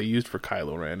styles that they used for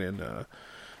Kylo Ren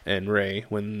and Rey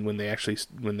when they actually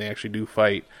do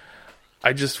fight.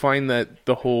 I just find that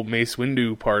the whole Mace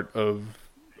Windu part of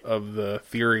the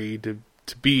theory to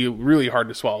be really hard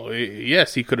to swallow.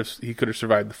 Yes, he could have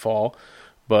survived the fall,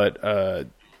 but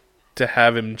to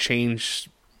have him change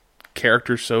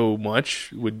character so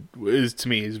much is to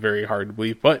me very hard to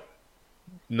believe, but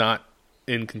not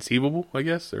inconceivable, I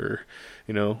guess, or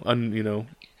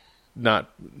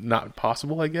not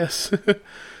possible, I guess.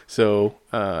 So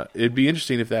it'd be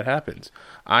interesting if that happens.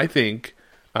 I think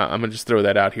I'm gonna just throw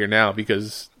that out here now,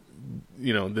 because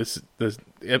this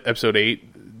episode 8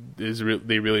 is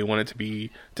they really want it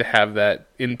to have that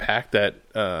impact that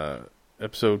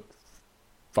episode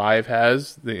 5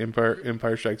 has, the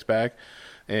Empire Strikes Back,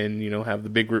 and have a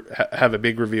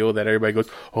big reveal that everybody goes,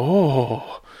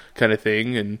 oh, kind of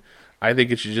thing. And I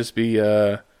think it should just be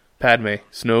Padme.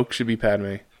 Snoke should be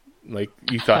Padme. Like,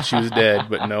 you thought she was dead,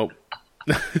 but nope.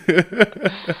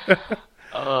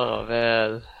 Oh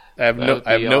man, I have no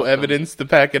awesome. evidence to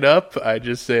back it up. I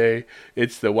just say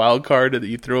it's the wild card that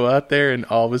you throw out there, and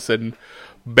all of a sudden,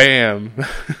 bam!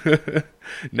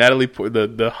 Natalie,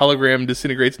 the hologram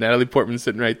disintegrates. Natalie Portman's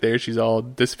sitting right there. She's all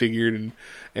disfigured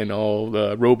and all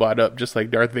robot up, just like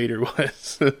Darth Vader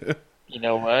was. You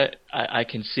know what? I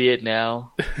can see it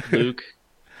now, Luke.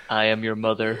 I am your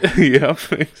mother.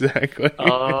 Yep, exactly.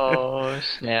 Oh,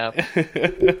 snap.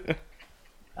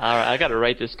 All right, I got to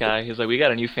write this guy. He's like, we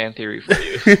got a new fan theory for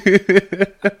you.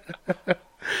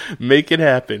 Make it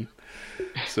happen.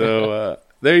 So,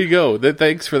 there you go.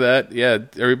 Thanks for that. Yeah,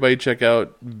 everybody check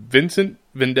out Vincent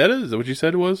Vendetta. Is that what you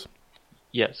said it was?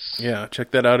 Yes. Yeah,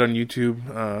 check that out on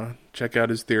YouTube. Check out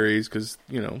his theories, because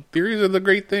theories are the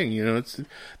great thing.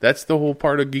 That's the whole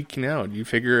part of geeking out. You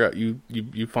figure out,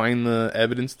 you find the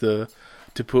evidence to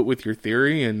put with your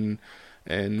theory, and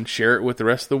share it with the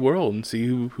rest of the world, and see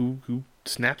who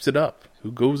snaps it up,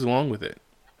 who goes along with it.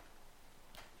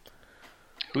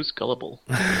 Who's gullible?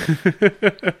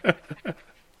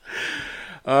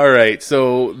 All right,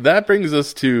 so that brings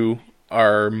us to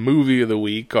our movie of the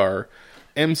week, our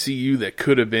MCU that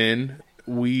could have been.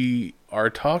 We are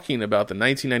talking about the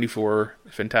 1994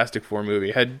 Fantastic Four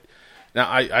movie. I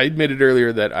admitted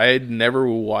earlier that I had never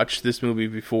watched this movie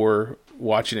before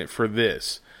watching it for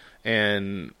this,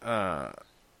 and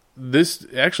this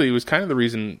actually was kind of the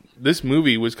reason. This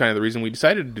movie was kind of the reason we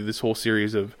decided to do this whole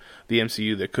series of the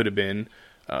MCU that could have been.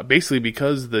 Basically,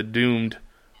 because the Doomed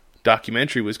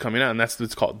documentary was coming out, and that's what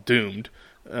it's called, Doomed,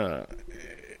 and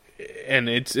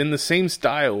it's in the same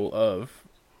style of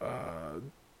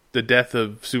the Death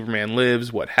of Superman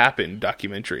Lives, What Happened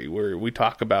documentary, where we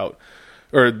talk about,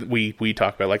 or we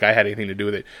talk about, like I had anything to do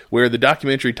with it, where the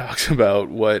documentary talks about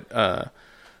what the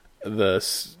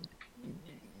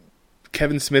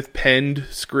Kevin Smith penned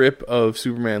script of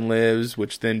Superman Lives,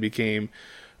 which then became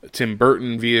Tim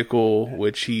Burton vehicle,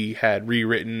 which he had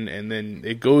rewritten, and then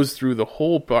it goes through the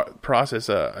whole process.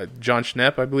 John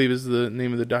Schnepp, I believe, is the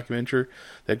name of the documentary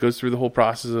that goes through the whole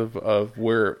process of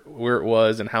where it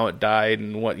was and how it died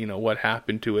and what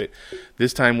happened to it.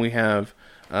 This time we have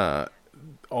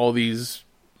all these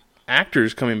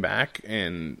actors coming back,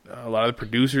 and a lot of the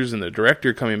producers and the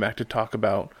director coming back to talk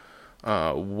about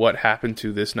what happened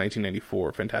to this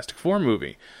 1994 Fantastic Four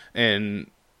movie. And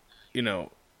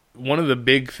one of the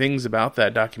big things about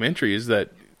that documentary is that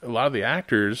a lot of the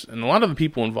actors and a lot of the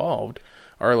people involved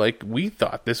are like, we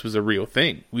thought this was a real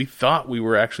thing. We thought we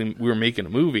were making a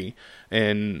movie.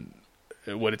 And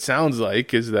what it sounds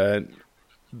like is that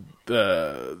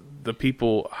the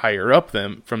people higher up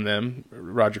from them,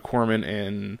 Roger Corman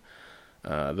and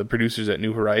the producers at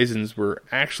New Horizons, were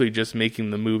actually just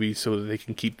making the movie so that they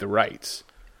can keep the rights.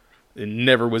 It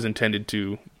never was intended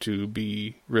to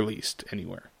be released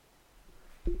anywhere.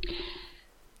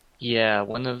 Yeah,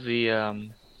 one of the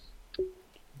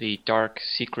dark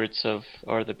secrets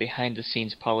or the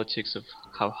behind-the-scenes politics of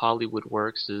how Hollywood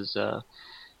works is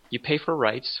you pay for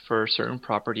rights for certain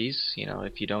properties,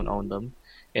 if you don't own them.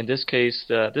 In this case,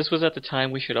 this was at the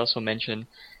time, we should also mention,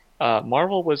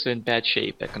 Marvel was in bad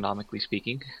shape, economically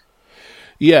speaking.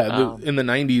 Yeah, in the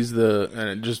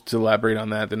 90s, just to elaborate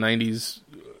on that, the 90s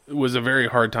was a very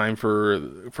hard time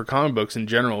for comic books in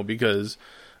general, because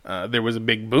there was a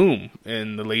big boom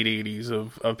in the late 80s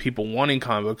of people wanting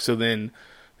comic books. So then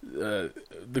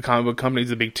the comic book companies,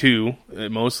 the big two,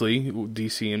 mostly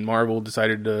DC and Marvel,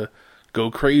 decided to go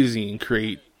crazy and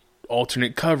create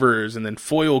alternate covers and then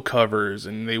foil covers,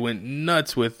 and they went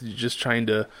nuts with just trying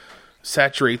to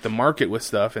saturate the market with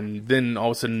stuff, and then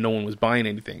all of a sudden no one was buying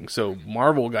anything. So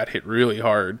Marvel got hit really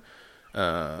hard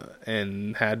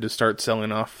and had to start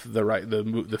selling off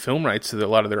the film rights to a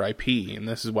lot of their IP, and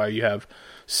this is why you have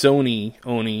Sony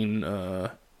owning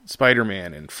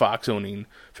Spider-Man and Fox owning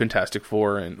Fantastic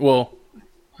Four, and well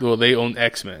they own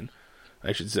X-Men,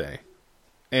 I should say.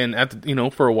 And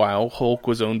for a while Hulk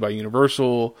was owned by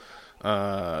Universal.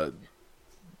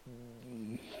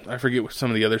 I forget what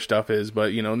some of the other stuff is,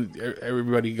 but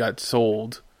everybody got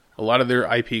sold. A lot of their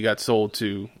IP got sold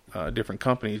to different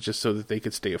companies just so that they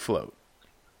could stay afloat.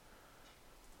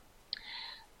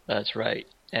 That's right.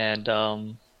 And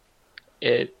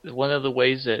one of the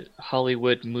ways that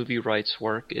Hollywood movie rights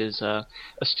work is a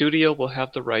studio will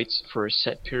have the rights for a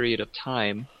set period of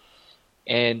time,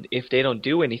 and if they don't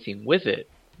do anything with it,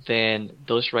 then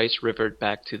those rights revert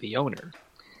back to the owner.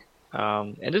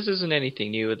 And this isn't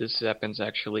anything new. This happens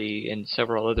actually in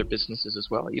several other businesses as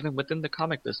well, even within the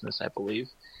comic business, I believe.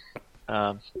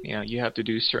 You have to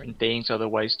do certain things,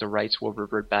 otherwise the rights will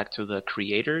revert back to the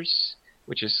creators,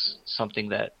 which is something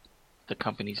that the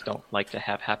companies don't like to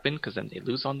have happen, because then they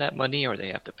lose on that money, or they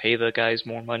have to pay the guys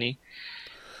more money.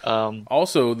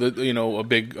 Also, a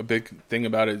big thing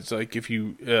about it is, like, if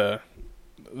you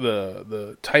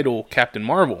the title Captain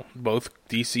Marvel, both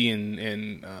DC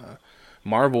and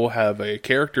Marvel have a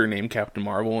character named Captain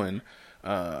Marvel, and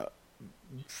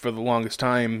for the longest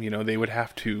time, they would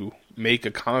have to make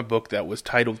a comic book that was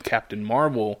titled Captain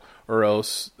Marvel, or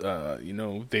else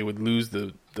they would lose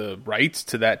the rights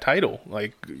to that title.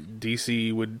 Like,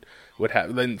 DC would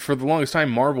have. Then for the longest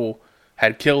time, Marvel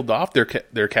had killed off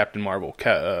their Captain Marvel,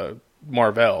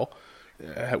 Marvel,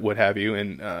 what have you,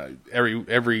 and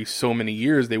every so many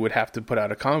years they would have to put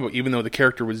out a comic book, even though the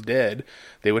character was dead.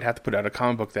 They would have to put out a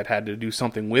comic book that had to do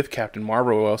something with Captain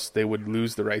Marvel, or else they would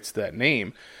lose the rights to that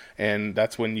name. And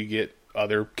that's when you get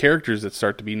other characters that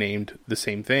start to be named the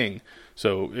same thing.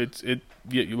 So it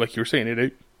like you were saying,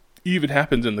 it even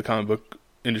happens in the comic book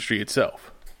industry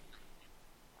itself.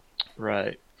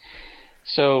 Right.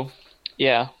 So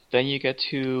yeah, then you get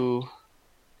to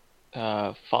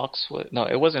Fox. No,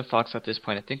 it wasn't Fox at this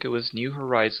point. I think it was New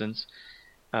Horizons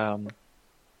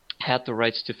had the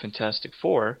rights to Fantastic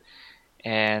Four,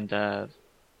 and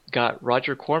got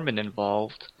Roger Corman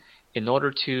involved in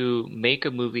order to make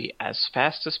a movie as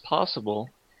fast as possible,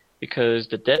 because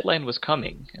the deadline was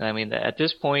coming. And I mean, at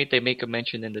this point, they make a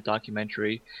mention in the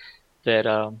documentary that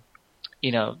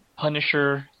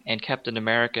Punisher and Captain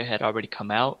America had already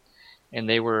come out, and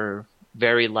they were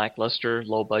very lackluster,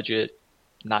 low budget,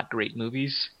 not great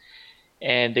movies,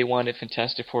 and they wanted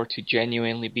Fantastic Four to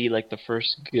genuinely be like the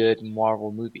first good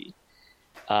Marvel movie.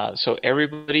 So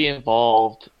everybody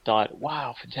involved thought,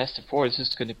 wow, Fantastic Four, this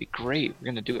is going to be great. We're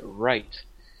going to do it right.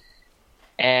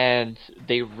 And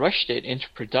they rushed it into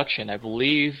production. I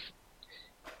believe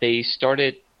they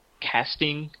started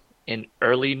casting in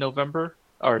early November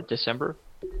or December.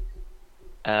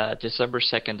 December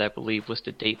 2nd, I believe, was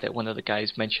the date that one of the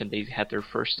guys mentioned they had their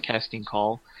first casting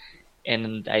call.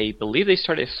 and I believe they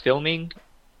started filming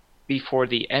before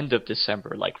the end of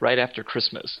December, like right after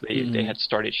Christmas. They had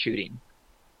started shooting,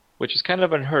 which is kind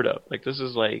of unheard of. Like, this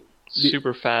is like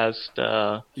super fast.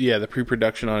 The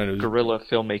pre-production on it was guerrilla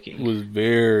filmmaking. Was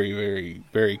very, very,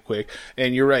 very quick.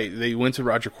 And you're right. They went to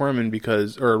Roger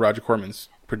Corman's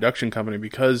production company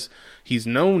because he's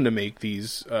known to make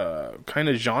these kind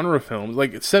of genre films.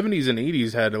 Like 70s and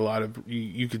 80s had a lot of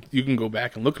you can go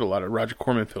back and look at a lot of Roger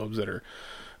Corman films that are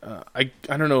I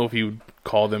don't know if you would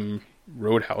call them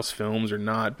Roadhouse films or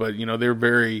not, but they're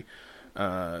very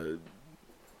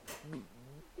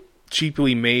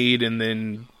cheaply made, and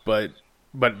then but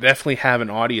definitely have an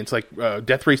audience. Like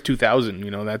Death Race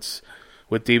 2000, that's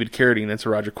with David Carradine. That's a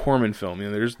Roger Corman film.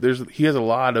 He has a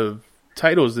lot of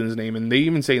titles in his name, and they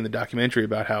even say in the documentary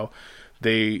about how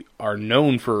they are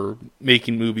known for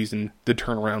making movies and the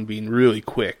turnaround being really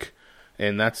quick,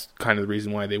 and that's kind of the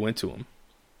reason why they went to him.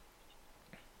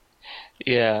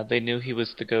 Yeah, they knew he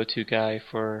was the go-to guy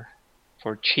for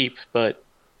cheap but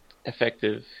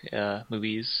effective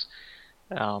movies.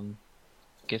 I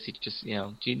guess he just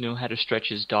he knew how to stretch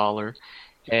his dollar,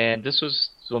 and this was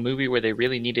a movie where they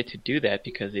really needed to do that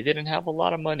because they didn't have a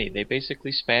lot of money. They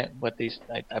basically spent what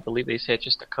I believe they said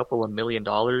just a couple of $1 million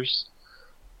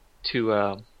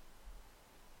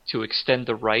to extend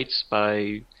the rights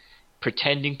by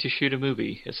pretending to shoot a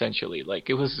movie. Essentially, like,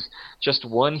 it was just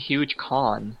one huge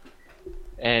con,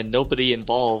 and nobody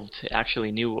involved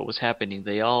actually knew what was happening.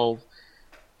 They all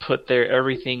put their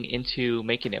everything into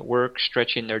making it work,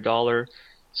 stretching their dollar.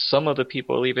 Some of the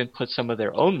people even put some of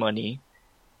their own money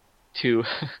to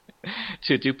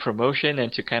to do promotion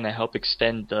and to kind of help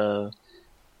extend their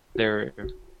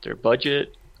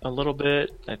budget a little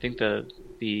bit. I think the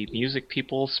music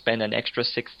people spend an extra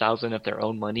 $6,000 of their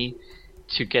own money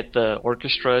to get the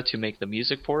orchestra to make the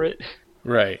music for it.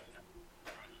 Right.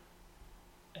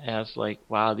 And I was like,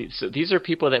 wow, these are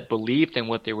people that believed in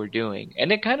what they were doing,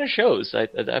 and it kind of shows. I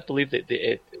believe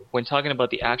that when talking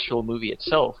about the actual movie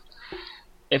itself,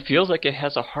 it feels like it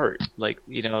has a heart. Like,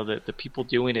 the people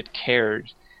doing it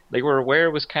cared. They were aware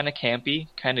it was kind of campy,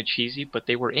 kind of cheesy, but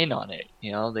they were in on it.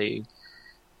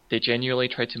 They genuinely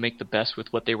tried to make the best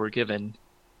with what they were given.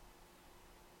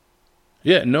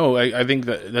 Yeah, no, I think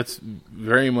that's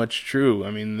very much true. I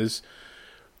mean,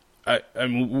 I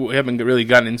mean, we haven't really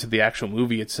gotten into the actual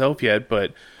movie itself yet,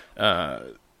 but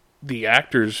the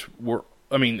actors were,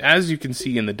 I mean, as you can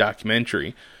see in the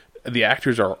documentary, the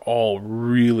actors are all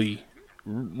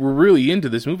were really into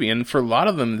this movie, and for a lot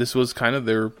of them, this was kind of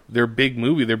their big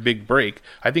movie, their big break.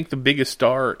 I think the biggest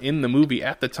star in the movie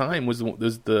at the time was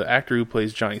the actor who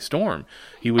plays Johnny Storm.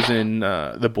 He was in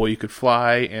The Boy You Could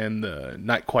Fly and the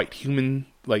Not Quite Human,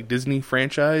 like, Disney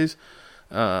franchise,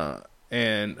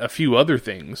 and a few other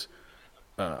things.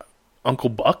 Uncle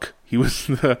Buck. He was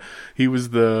the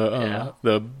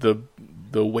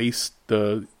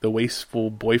wasteful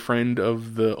boyfriend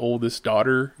of the oldest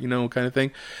daughter, kind of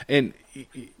thing. And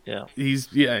I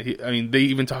mean, they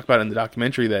even talk about it in the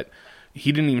documentary that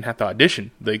he didn't even have to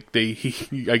audition. Like,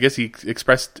 I guess he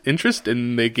expressed interest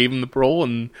and they gave him the role,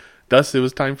 and thus it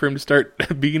was time for him to start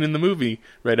being in the movie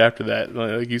right after that.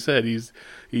 Like you said,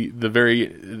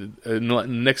 the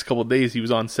next couple of days he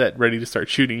was on set ready to start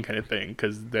shooting, kind of thing,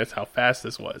 because that's how fast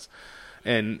this was.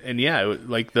 And yeah,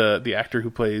 like the actor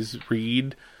who plays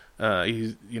Reed,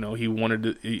 he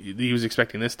was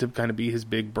expecting this to kind of be his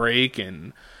big break,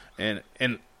 and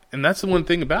that's the one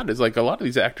thing about it, is like a lot of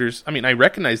these actors, I mean, I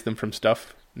recognize them from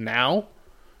stuff now.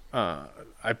 I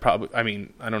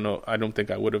don't know, I don't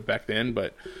think I would have back then,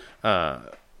 but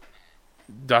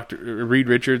Dr. Reed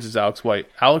Richards is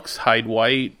Alex Hyde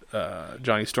White,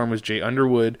 Johnny Storm was Jay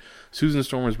Underwood, Susan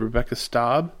Storm was Rebecca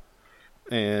Staub,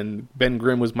 and Ben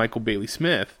Grimm was Michael Bailey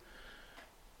Smith.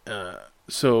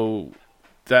 So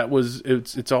that was,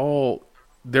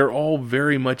 they're all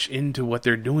very much into what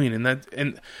they're doing, and that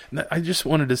I just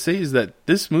wanted to say is that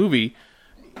this movie,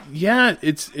 yeah,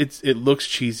 it looks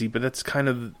cheesy, but that's kind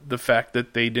of the fact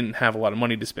that they didn't have a lot of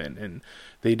money to spend, and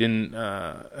they didn't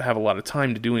have a lot of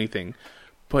time to do anything.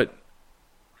 But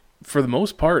for the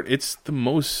most part, it's the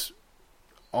most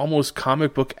almost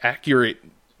comic book accurate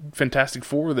Fantastic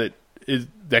Four that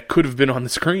could have been on the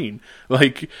screen.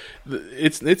 Like,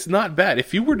 it's not bad.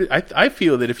 If you were to, I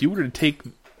feel that if you were to take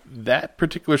that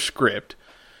particular script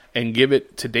and give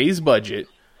it today's budget,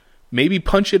 maybe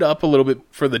punch it up a little bit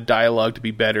for the dialogue to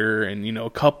be better, and a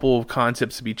couple of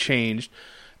concepts to be changed.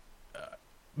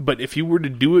 But if you were to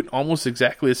do it almost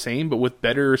exactly the same, but with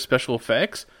better special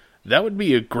effects, that would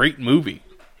be a great movie.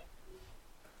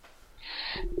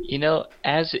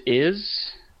 As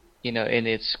is, in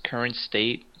its current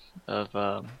state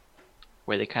of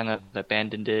where they kind of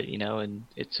abandoned it, and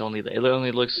it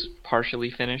only looks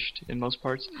partially finished in most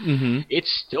parts. Mm-hmm. It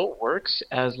still works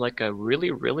as like a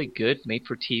really, really good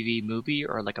made-for-TV movie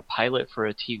or like a pilot for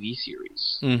a TV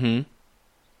series. Mm-hmm.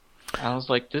 I was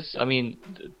like,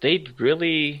 they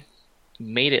really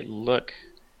made it look,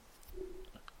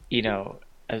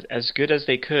 as good as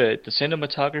they could. The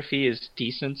cinematography is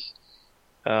decent.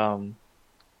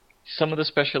 Some of the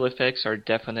special effects are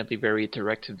definitely very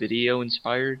direct-to-video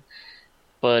inspired,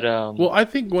 but well, I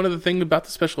think one of the things about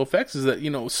the special effects is that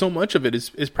so much of it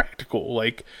is practical.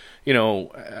 Like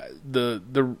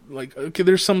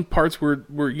there's some parts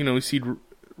where you see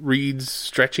Reed's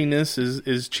stretchiness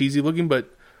is cheesy looking,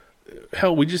 but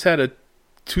hell, we just had a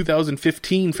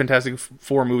 2015 Fantastic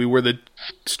Four movie where the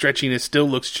stretchiness still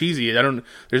looks cheesy.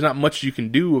 There's not much you can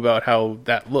do about how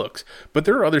that looks. But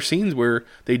there are other scenes where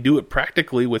they do it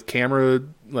practically with camera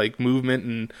like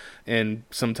movement and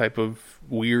some type of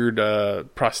weird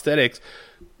prosthetics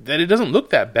that it doesn't look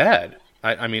that bad.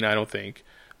 I mean, I don't think.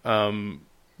 I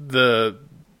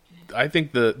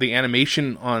think the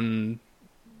animation on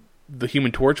the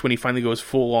Human Torch when he finally goes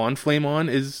full on flame on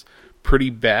is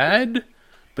pretty bad,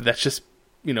 but that's just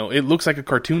it looks like a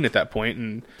cartoon at that point,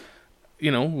 and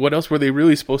what else were they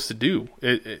really supposed to do?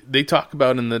 They talk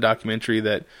about in the documentary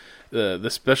that the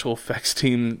special effects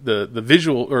team, the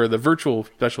visual or the virtual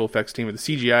special effects team, or the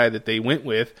CGI that they went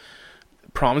with,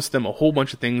 promised them a whole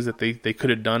bunch of things that they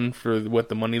could have done for what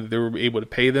the money that they were able to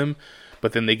pay them,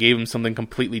 but then they gave them something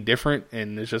completely different,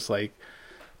 and it's just like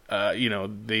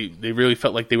they really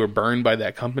felt like they were burned by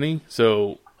that company.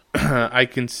 So I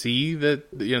can see that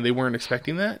they weren't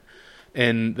expecting that.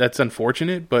 And that's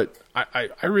unfortunate, but I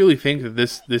really think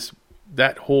that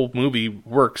that whole movie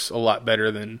works a lot better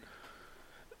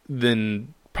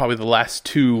than probably the last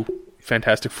two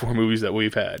Fantastic Four movies that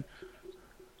we've had.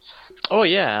 Oh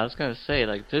yeah, I was gonna say,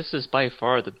 like, this is by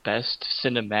far the best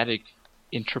cinematic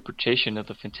interpretation of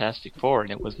the Fantastic Four,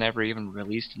 and it was never even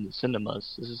released in the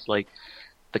cinemas. This is like,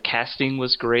 the casting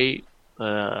was great.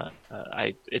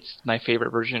 It's my favorite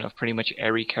version of pretty much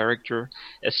every character,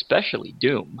 especially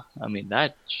Doom. I mean,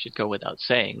 that should go without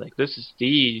saying. Like, this is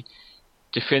the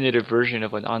definitive version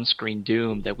of an on-screen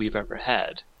Doom that we've ever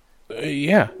had.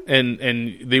 Yeah,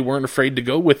 and they weren't afraid to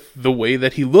go with the way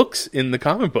that he looks in the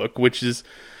comic book, which is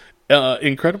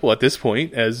incredible at this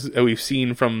point, as we've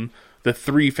seen from the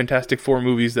 3 Fantastic Four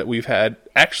movies that we've had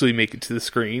actually make it to the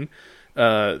screen.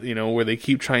 Where they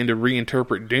keep trying to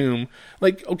reinterpret Doom.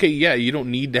 Like, okay, yeah, you don't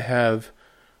need to have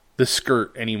the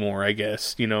skirt anymore, I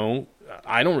guess.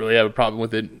 I don't really have a problem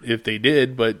with it if they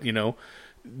did, but,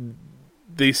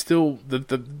 they still,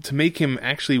 to make him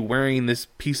actually wearing this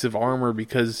piece of armor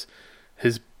because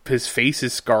his face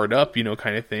is scarred up,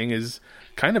 kind of thing, is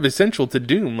kind of essential to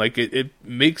Doom. Like, it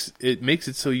makes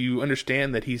it so you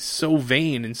understand that he's so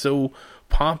vain and so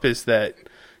pompous that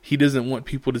he doesn't want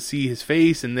people to see his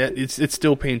face, and that it's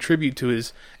still paying tribute to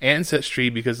his ancestry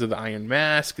because of the Iron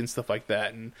Mask and stuff like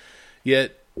that. And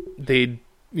yet they,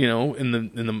 in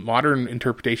the modern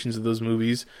interpretations of those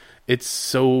movies, it's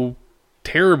so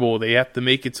terrible. They have to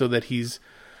make it so that he's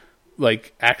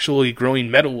like actually growing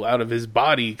metal out of his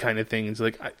body, kind of thing. It's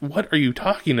like, what are you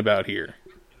talking about here?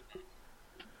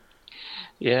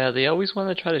 Yeah, they always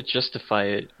want to try to justify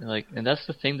it, and that's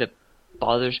the thing that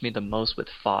bothers me the most with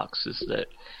Fox, is that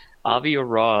Avi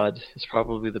Arad is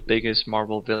probably the biggest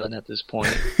Marvel villain at this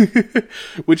point.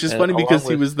 Which is funny because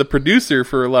he was the producer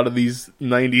for a lot of these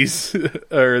 90s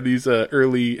or these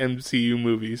early MCU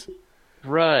movies.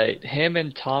 Right. Him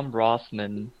and Tom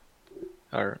Rothman,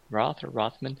 or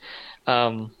Rothman,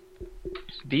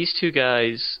 these two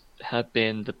guys have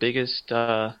been the biggest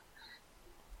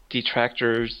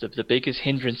detractors, the biggest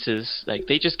hindrances. Like,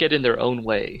 they just get in their own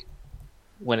way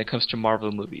when it comes to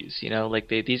Marvel movies.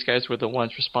 These guys were the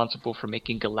ones responsible for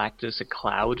making Galactus a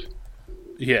cloud.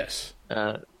 Yes.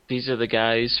 These are the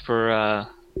guys for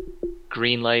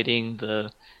greenlighting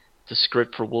the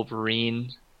script for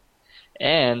Wolverine,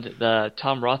 and the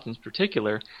Tom Rothman's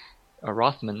particular,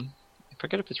 Rothman. I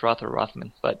forget if it's Roth or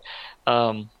Rothman, but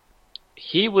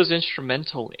he was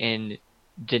instrumental in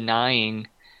denying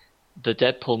the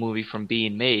Deadpool movie from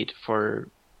being made for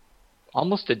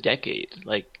almost a decade.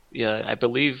 I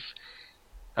believe,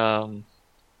 I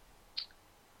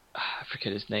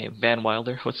forget his name. Van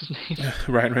Wilder. What's his name?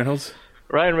 Ryan Reynolds.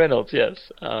 Ryan Reynolds.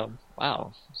 Yes.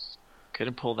 Wow.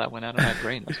 Couldn't pull that one out of my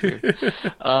brain. That's weird.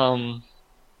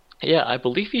 Yeah, I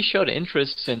believe he showed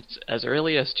interest since as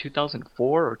early as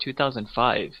 2004 or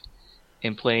 2005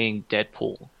 in playing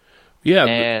Deadpool. Yeah,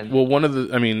 and one of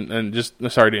the, and just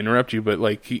sorry to interrupt you, but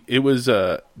it was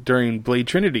during Blade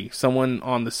Trinity, someone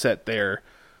on the set there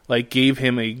like gave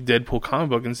him a Deadpool comic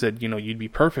book and said, you'd be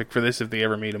perfect for this if they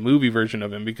ever made a movie version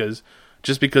of him, because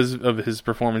of his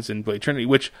performance in Blade Trinity,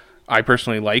 which I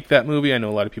personally like that movie. I know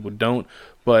a lot of people don't,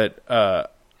 but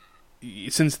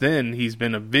since then he's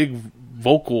been a big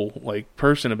vocal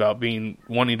person about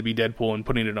wanting to be Deadpool and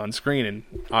putting it on screen, and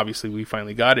obviously we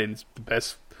finally got it. And it's the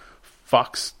best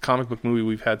Fox comic book movie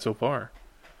we've had so far.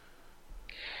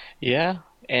 Yeah,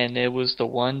 and it was the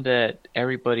one that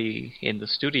everybody in the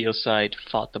studio side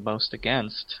fought the most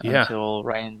against until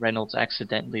Ryan Reynolds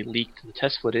accidentally leaked the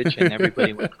test footage and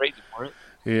everybody went crazy for it.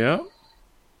 Yeah.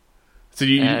 So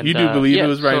you do believe it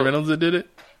was Ryan Reynolds that did it?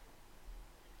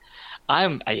 I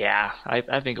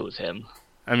think it was him.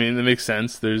 I mean, it makes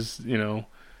sense. There's,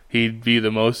 he'd be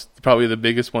probably the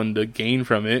biggest one to gain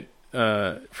from it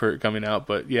for it coming out.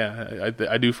 But yeah,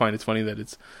 I do find it's funny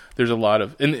that there's a lot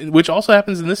of, and which also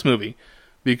happens in this movie,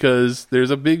 because there's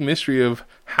a big mystery of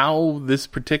how this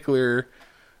particular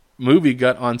movie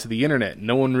got onto the internet.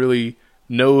 No one really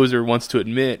knows or wants to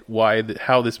admit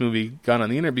how this movie got on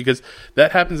the internet, because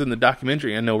that happens in the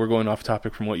documentary. I know we're going off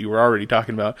topic from what you were already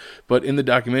talking about, but in the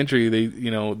documentary,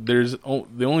 there's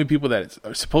the only people that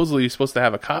are supposedly supposed to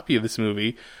have a copy of this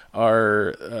movie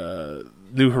are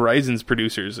New Horizons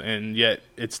producers, and yet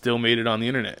it still made it on the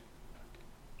internet.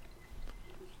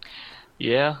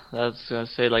 Yeah, I was gonna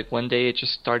say, one day it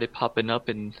just started popping up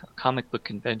in comic book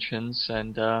conventions,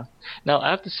 and now I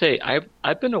have to say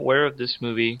I've been aware of this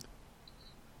movie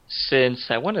since,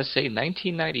 I want to say,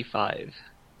 1995.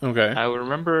 Okay. I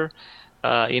remember,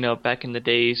 back in the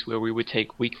days where we would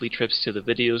take weekly trips to the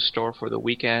video store for the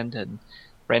weekend and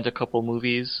rent a couple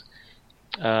movies.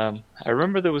 I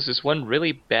remember there was this one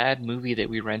really bad movie that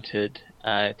we rented.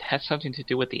 It had something to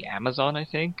do with the Amazon, I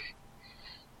think.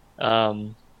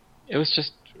 It was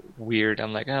just weird.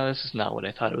 I'm like, oh, this is not what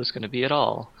I thought it was going to be at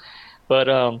all. But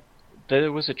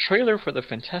there was a trailer for the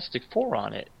Fantastic Four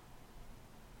on it.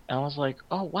 And I was like,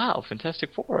 oh, wow,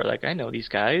 Fantastic Four. I know these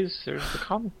guys. They're the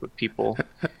comic book people.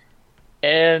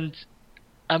 And,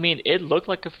 I mean, it looked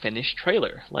like a finished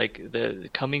trailer. The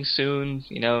coming soon,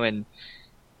 and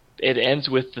it ends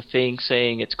with the Thing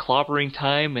saying it's clobbering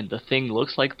time, and the Thing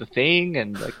looks like the Thing,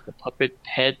 and, the puppet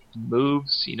head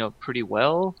moves, pretty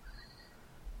well.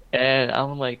 And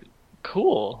I'm like,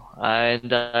 cool.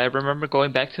 And I remember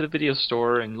going back to the video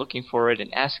store and looking for it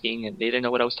and asking, and they didn't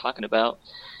know what I was talking about.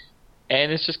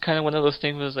 And it's just kind of one of those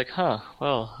things where it's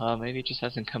maybe it just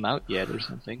hasn't come out yet or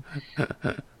something.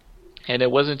 And it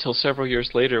wasn't until several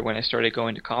years later when I started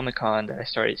going to Comic-Con that I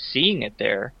started seeing it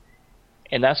there.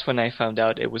 And that's when I found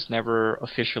out it was never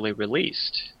officially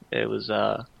released. It was,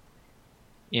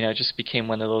 it just became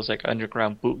one of those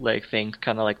underground bootleg things,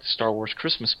 kind of like the Star Wars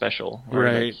Christmas special.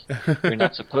 Right. You're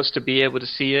not supposed to be able to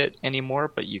see it anymore,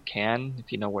 but you can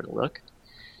if you know where to look.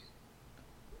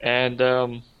 And,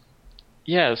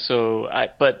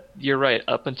 but you're right.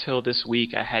 Up until this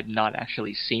week, I had not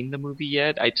actually seen the movie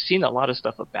yet. I'd seen a lot of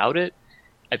stuff about it.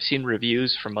 I've seen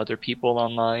reviews from other people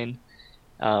online.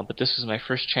 But this was my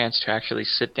first chance to actually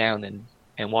sit down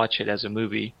and watch it as a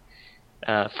movie,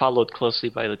 followed closely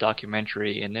by the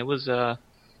documentary. And it was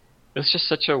just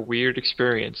such a weird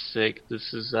experience.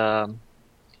 This is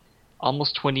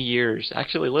almost 20 years,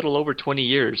 actually a little over 20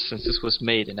 years since this was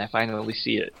made, and I finally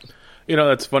see it.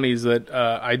 That's funny is that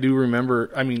I do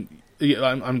remember. I mean,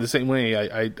 I'm the same way.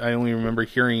 I only remember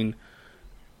hearing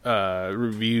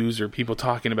reviews or people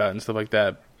talking about it and stuff like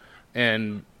that.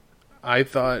 And I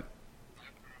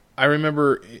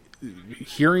remember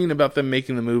hearing about them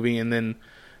making the movie, and then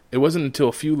it wasn't until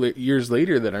a few years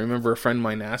later that I remember a friend of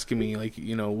mine asking me,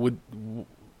 would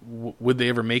they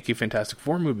ever make a Fantastic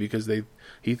Four movie, because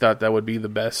he thought that would be the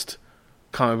best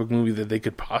comic book movie that they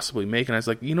could possibly make. And I was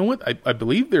like, you know what? I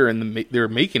believe they're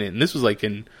making it, and this was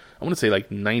in, I want to say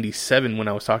 97 when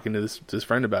I was talking to this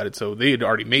friend about it. So they had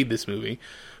already made this movie,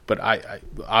 but I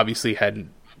obviously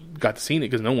hadn't got to see it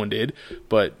because no one did.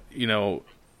 But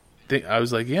I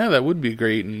was like, yeah, that would be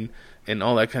great, and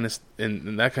all that kind of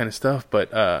and that kind of stuff.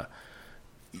 But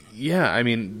yeah, I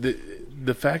mean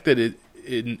the fact that it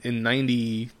in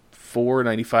 94,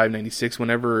 95, 96,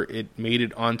 whenever it made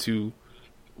it onto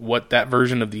what that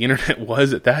version of the internet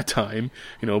was at that time,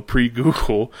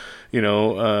 pre-Google,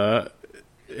 and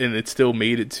it still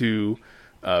made it to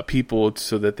people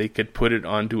so that they could put it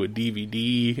onto a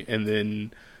DVD and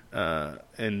then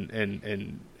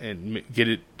and get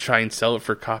it, try and sell it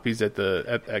for copies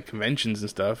at conventions and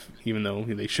stuff, even though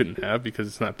they shouldn't have, because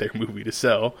it's not their movie to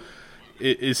sell.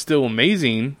 It is still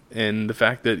amazing, and the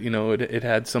fact that it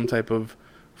had some type of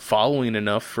following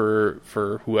enough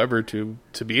for whoever to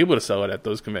be able to sell it at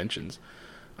those conventions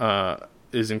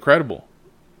is incredible.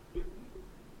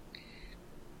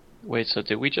 Wait, so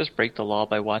did we just break the law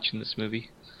by watching this movie?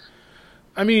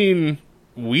 I mean,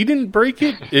 we didn't break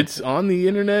it. It's on the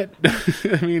internet.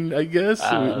 I mean, I guess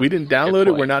we didn't download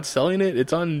it. We're not selling it.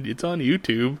 It's on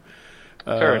YouTube.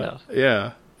 Fair enough.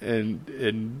 Yeah,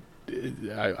 and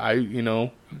I you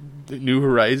know, New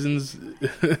Horizons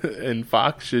and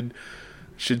Fox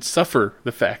should suffer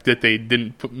the fact that they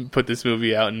didn't put this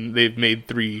movie out, and they've made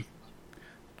 3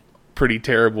 pretty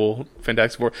terrible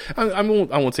Fantastic Four. I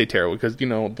won't say terrible, because you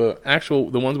know the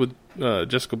ones with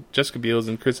Jessica Biel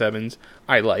and Chris Evans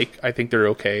I think they're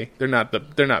okay. They're not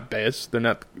best. They're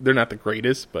not the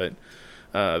greatest, but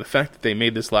the fact that they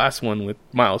made this last one with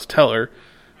Miles Teller,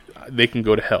 they can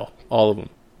go to hell, all of them.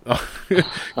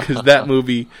 Because that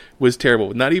movie was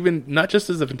terrible. Not just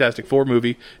as a Fantastic Four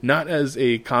movie, not as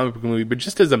a comic book movie, but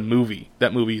just as a movie.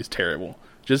 That movie is terrible.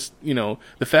 Just, you know,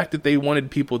 the fact that they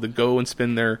wanted people to go and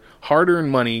spend their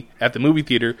hard-earned money at the movie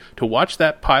theater to watch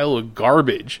that pile of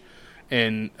garbage.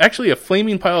 And actually, a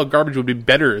flaming pile of garbage would be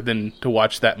better than to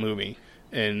watch that movie.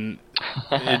 And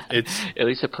it's at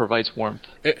least it provides warmth.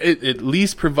 It at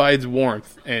least provides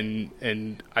warmth, and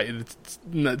it's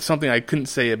not something I couldn't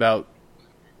say about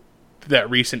that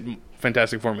recent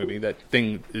Fantastic Four movie. That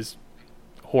thing is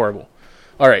horrible.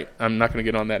 All right, I'm not going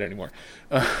to get on that anymore.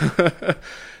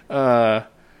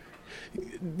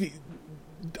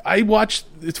 I watched.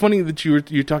 It's funny that you're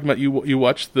talking about you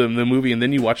watched the movie and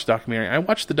then you watched the documentary. I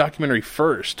watched the documentary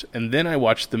first and then I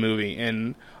watched the movie,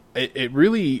 and it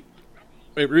really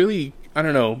I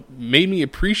don't know, made me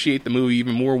appreciate the movie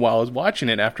even more while I was watching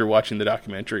it after watching the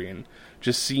documentary, and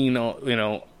just seeing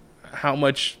how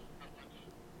much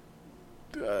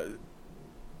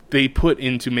they put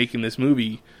into making this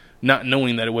movie, not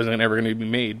knowing that it wasn't ever going to be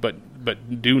made, but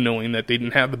knowing that they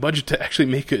didn't have the budget to actually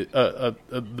make it the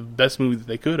best movie that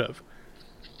they could have.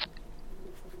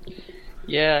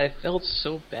 Yeah, I felt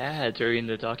so bad during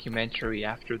the documentary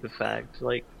after the fact.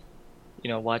 Like,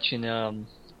 watching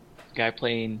guy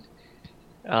playing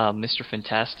Mr.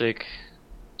 Fantastic,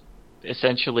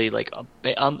 essentially like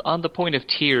on the point of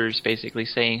tears, basically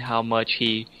saying how much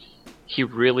he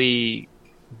really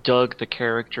dug the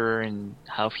character and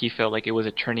how he felt like it was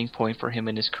a turning point for him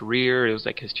in his career. It was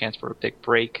like his chance for a big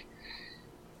break,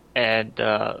 and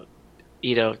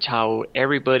how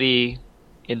everybody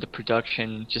in the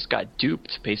production just got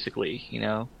duped, basically.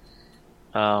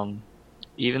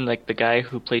 Even like the guy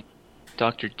who played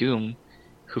Dr. Doom,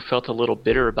 who felt a little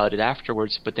bitter about it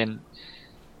afterwards, but then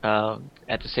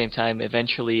at the same time,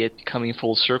 eventually it coming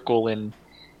full circle, and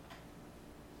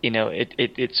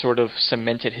it sort of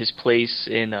cemented his place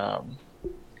in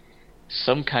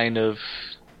some kind of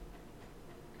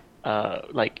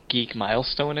like geek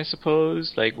milestone, I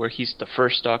suppose, like where he's the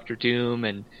first Doctor Doom,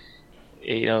 and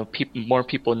more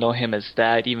people know him as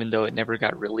that, even though it never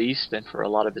got released, than for a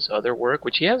lot of his other work,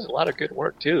 which he has a lot of good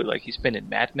work too. Like he's been in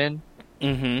Mad Men.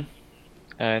 Mm-hmm.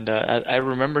 And I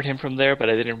remembered him from there, but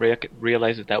I didn't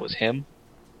realize that was him.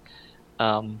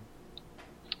 And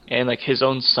like his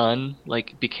own son,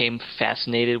 like became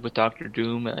fascinated with Doctor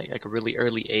Doom at like a really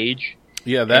early age.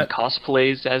 Yeah, and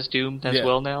cosplays as Doom as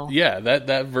well now. Yeah,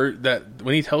 that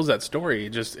when he tells that story,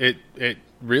 it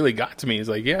really got to me. It's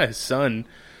like, yeah, his son,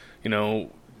 I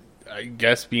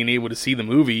guess being able to see the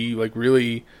movie, like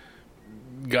really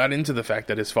got into the fact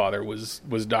that his father was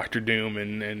Doctor Doom,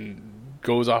 and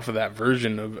goes off of that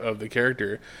version of the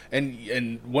character.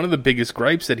 And one of the biggest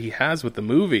gripes that he has with the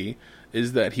movie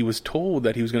is that he was told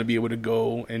that he was going to be able to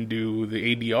go and do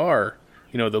the ADR,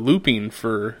 the looping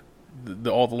for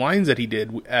all the lines that he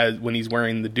did when he's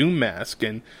wearing the Doom mask.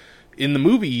 And in the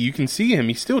movie, you can see him.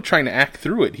 He's still trying to act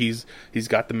through it. He's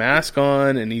got the mask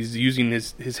on, and he's using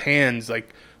his hands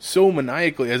like so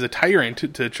maniacally as a tyrant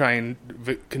to try and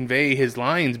convey his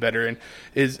lines better. And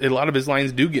a lot of his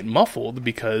lines do get muffled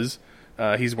because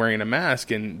he's wearing a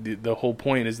mask, and the whole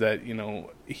point is that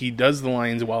he does the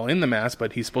lines while in the mask,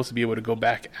 but he's supposed to be able to go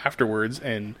back afterwards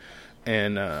and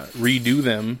redo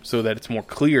them so that it's more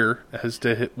clear as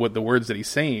to what the words that he's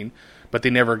saying. But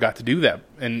they never got to do that.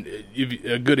 And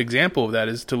a good example of that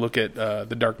is to look at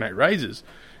The Dark Knight Rises.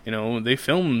 They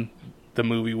filmed the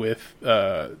movie with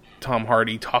Tom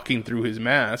Hardy talking through his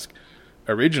mask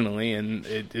originally, and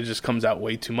it just comes out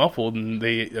way too muffled. And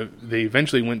they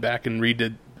eventually went back and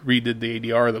redid the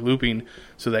ADR, the looping,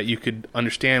 so that you could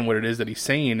understand what it is that he's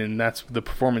saying. And that's the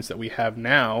performance that we have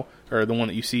now, or the one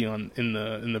that you see in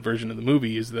the version of the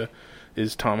movie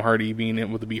is Tom Hardy being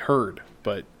able to be heard.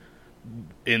 But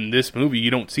in this movie, you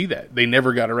don't see that. They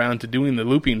never got around to doing the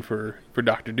looping for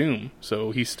Doctor Doom, so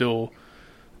he's still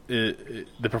the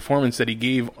performance that he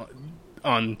gave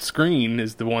on screen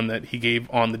is the one that he gave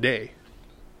on the day.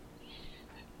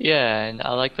 Yeah, and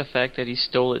I like the fact that he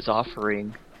stole his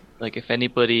offering. Like, if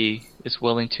anybody is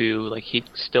willing to, like, he'd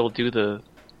still do the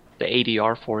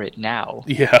ADR for it now.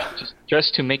 Yeah.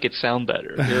 Just to make it sound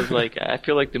better. It was like, I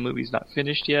feel like the movie's not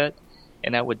finished yet,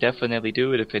 and I would definitely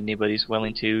do it if anybody's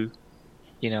willing to,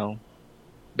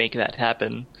 make that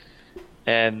happen.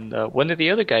 And one of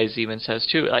the other guys even says,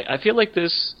 too, I feel like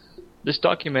this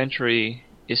documentary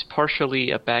is partially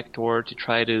a backdoor to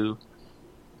try to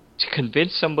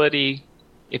convince somebody,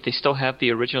 if they still have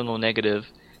the original negative,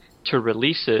 to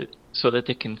release it so that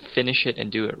they can finish it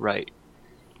and do it right.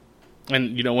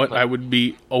 And you know what? I would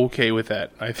be okay with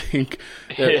that. I think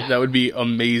that would be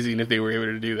amazing if they were able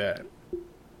to do that.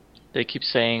 They keep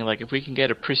saying, like, if we can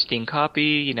get a pristine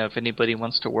copy, if anybody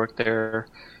wants to work their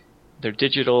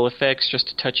digital effects just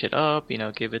to touch it up,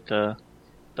 give it the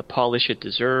polish it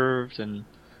deserves, and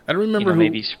I don't remember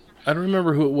I don't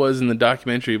remember who it was in the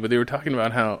documentary, but they were talking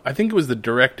about how, I think it was the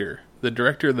director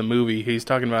of the movie. He's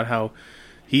talking about how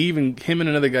him and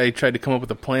another guy tried to come up with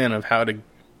a plan of how to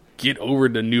get over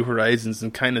to New Horizons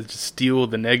and kind of just steal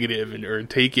the negative or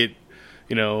take it,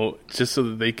 just so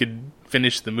that they could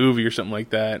finish the movie or something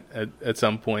like that at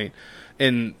some point.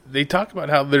 And they talk about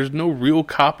how there's no real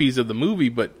copies of the movie,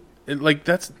 but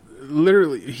that's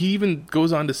literally, he even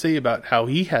goes on to say about how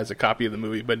he has a copy of the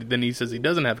movie, but then he says he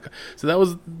doesn't have so that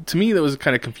was, to me, that was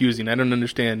kind of confusing. I don't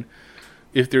understand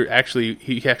if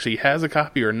he actually has a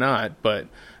copy or not, but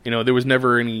there was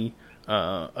never any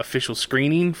official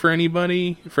screening for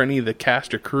anybody, for any of the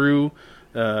cast or crew.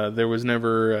 There was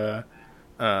never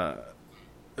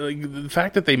the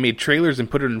fact that they made trailers and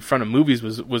put it in front of movies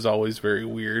was always very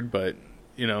weird, but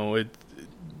it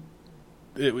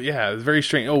was very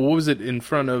strange. Oh, what was it in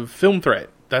front of Film Threat?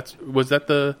 Was that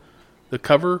the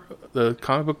cover, the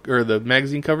comic book or the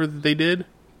magazine cover that they did?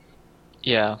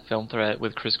 Yeah, Film Threat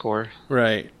with Chris Gore.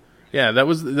 Right. Yeah, that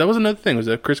was another thing, was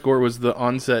that Chris Gore was the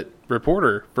on-set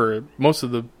reporter for most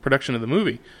of the production of the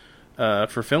movie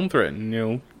for Film Threat,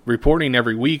 and reporting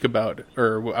every week about,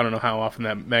 or I don't know how often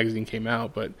that magazine came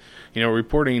out, but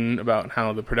reporting about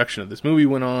how the production of this movie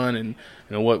went on, and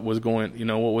what was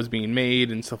what was being made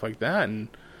and stuff like that, and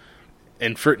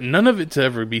for none of it to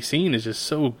ever be seen is just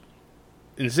so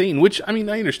insane. Which, I mean,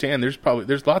 I understand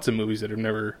there's lots of movies that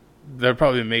have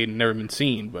probably been made and never been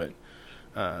seen, but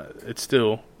it's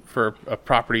still, for a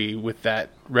property with that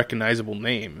recognizable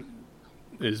name,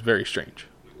 is very strange.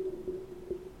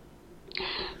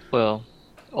 Well,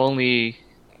 only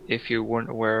if you weren't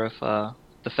aware of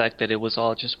the fact that it was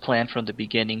all just planned from the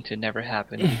beginning to never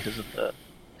happen because of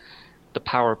the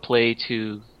power play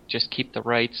to just keep the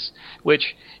rights,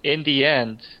 which in the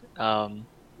end, I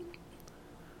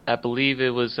believe it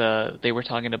was, they were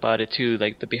talking about it too,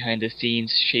 like the behind the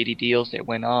scenes shady deals that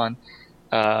went on.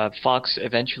 Fox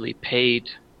eventually paid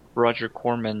Roger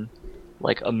Corman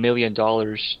like $1 million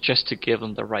just to give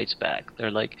him the rights back.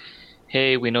 They're like,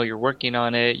 hey, we know you're working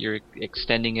on it, you're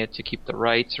extending it to keep the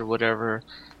rights or whatever,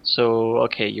 so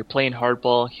okay, you're playing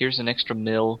hardball, here's an extra $1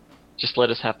 million, just let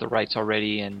us have the rights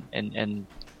already and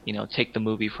take the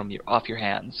movie off your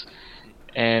hands.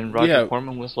 And Roger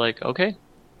Corman was like, okay.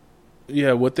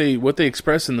 Yeah, what they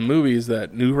express in the movie is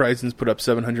that New Horizons put up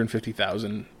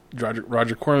 $750,000,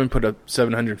 Roger Corman put up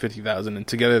 $750,000, and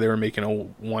together they were making a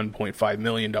 $1.5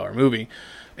 million movie.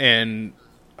 And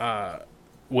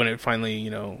when it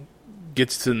finally,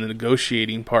 gets to the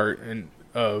negotiating part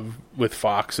with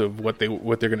Fox of what they're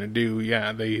going to do,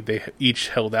 yeah, they each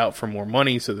held out for more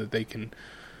money so that they can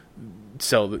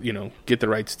sell get the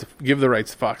rights to give the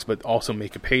rights to Fox, but also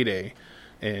make a payday.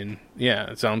 And yeah,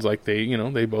 it sounds like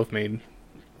they both made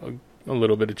a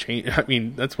little bit of change. I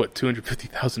mean, that's what,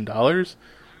 $250,000.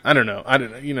 I don't know. I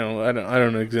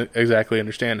don't exactly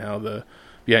understand how the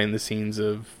behind the scenes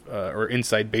of or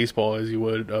inside baseball, as you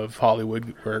would, of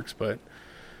Hollywood works, but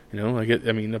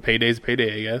a payday's a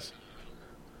payday, I guess.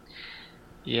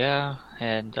 Yeah,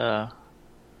 and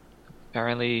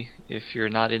apparently, if you're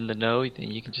not in the know, then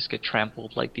you can just get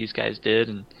trampled like these guys did,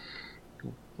 and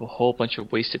a whole bunch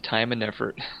of wasted time and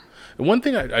effort. One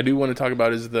thing I do want to talk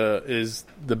about is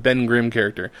the Ben Grimm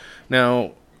character.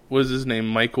 Now, what is his name?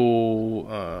 Michael.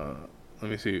 Let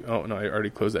me see. Oh no, I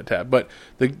already closed that tab. But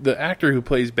the actor who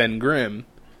plays Ben Grimm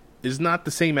is not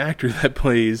the same actor that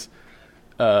plays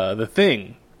the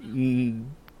Thing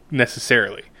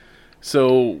necessarily.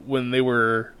 So when they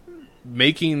were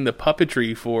making the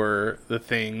puppetry for the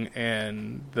Thing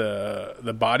and the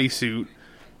bodysuit,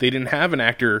 they didn't have an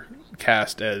actor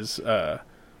cast as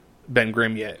Ben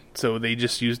Grimm yet, so they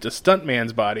just used a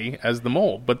stuntman's body as the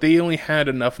mold. But they only had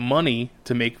enough money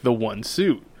to make the one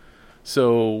suit.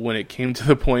 So when it came to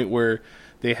the point where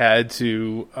they had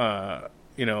to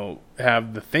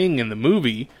have the Thing in the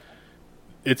movie,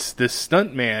 it's this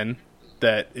stuntman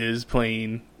that is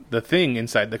playing the Thing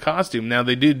inside the costume. Now,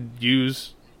 they did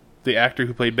use the actor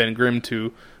who played Ben Grimm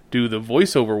to do the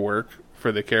voiceover work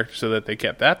for the character so that they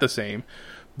kept that the same.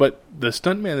 But the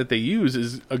stuntman that they use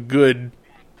is a good,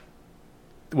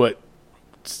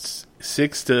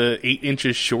 6 to 8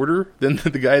 inches shorter than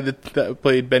the guy that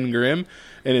played Ben Grimm.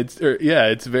 And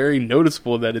it's very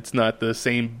noticeable that it's not the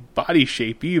same body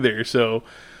shape either. So,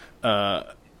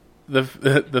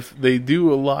 they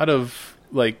do a lot of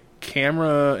like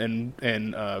camera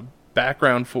and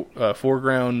background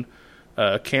foreground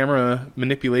camera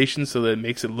manipulation so that it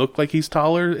makes it look like he's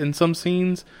taller in some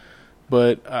scenes.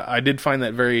 But I did find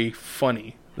that very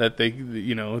funny that they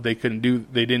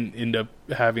didn't end up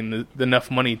having enough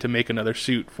money to make another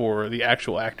suit for the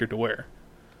actual actor to wear.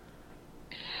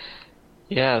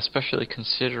 Yeah, especially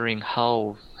considering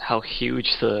how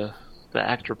huge the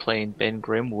actor playing Ben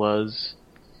Grimm was.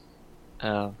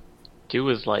 Dude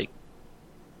was like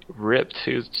ripped.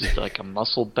 He was just like a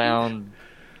muscle bound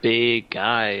big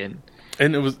guy, and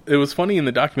it was funny in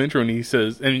the documentary when he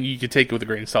says, and you could take it with a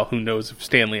grain of salt. Who knows if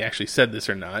Stan Lee actually said this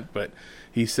or not? But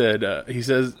he said he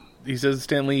says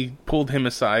Stan Lee pulled him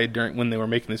aside when they were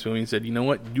making this movie and said, "You know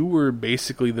what? You were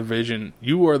basically the vision.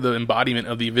 You are the embodiment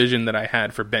of the vision that I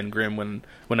had for Ben Grimm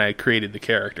when I created the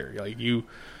character. Like you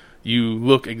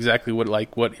look exactly what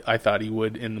I thought he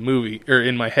would in the movie or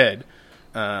in my head."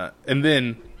 And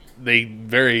then they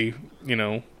very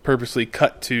purposely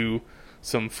cut to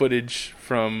some footage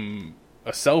from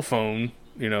a cell phone,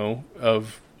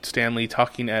 of Stan Lee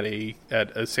talking at a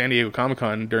San Diego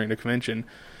Comic-Con during a convention,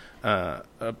 a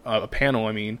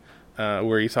panel,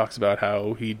 where he talks about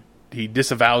how he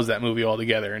disavows that movie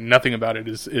altogether, and nothing about it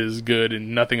is good,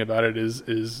 and nothing about it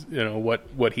is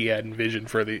what he had envisioned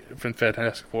for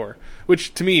Fantastic Four,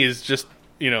 which to me is just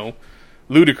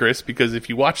ludicrous, because if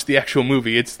you watch the actual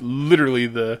movie, it's literally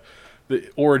the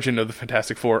origin of the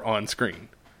Fantastic Four on screen.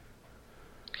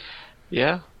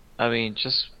 Yeah,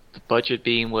 just the budget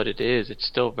being what it is, it's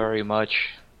still very much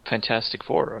Fantastic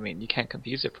Four. You can't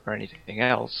confuse it for anything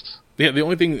else. Yeah, the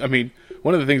only thing,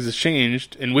 one of the things that's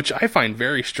changed, and which I find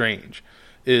very strange,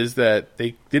 is that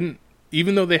they didn't,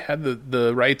 even though they had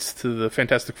the rights to the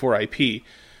Fantastic Four IP,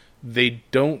 they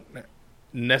don't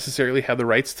necessarily have the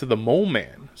rights to the Mole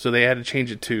Man. So they had to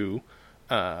change it to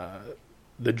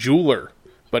the Jeweler.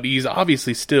 But he's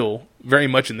obviously still very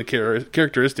much in the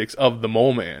characteristics of the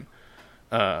Mole Man.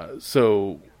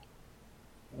 So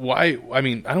why? I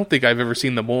don't think I've ever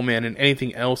seen the Mole Man in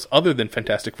anything else other than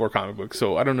Fantastic Four comic books.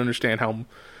 So I don't understand how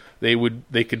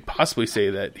they could possibly say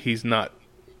that he's not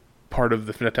part of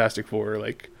the Fantastic Four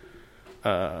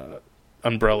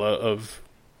umbrella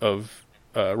of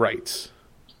rights.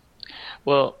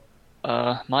 Well,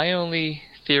 my only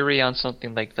theory on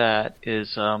something like that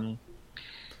is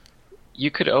you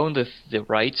could own the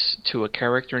rights to a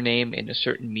character name in a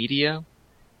certain media,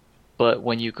 but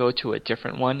when you go to a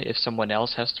different one, if someone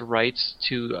else has the rights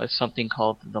to something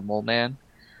called the Mole Man,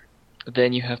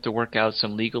 then you have to work out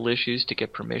some legal issues to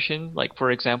get permission. Like, for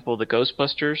example, the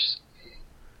Ghostbusters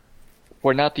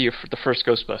were not the first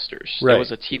Ghostbusters. Right. There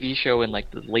was a TV show in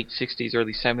the late 60s,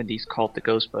 early 70s called the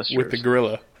Ghostbusters. With the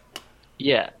gorilla.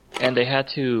 Yeah, and they had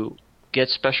to get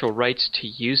special rights to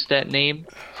use that name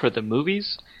for the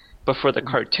movies, but for the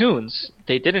cartoons,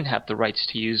 they didn't have the rights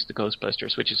to use the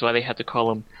Ghostbusters, which is why they had to call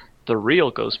them the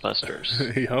real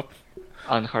Ghostbusters. Yep.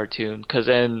 On cartoon, because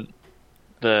then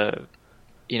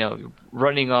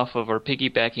running off of or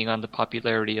piggybacking on the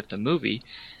popularity of the movie,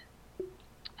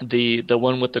 the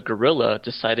one with the gorilla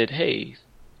decided, hey,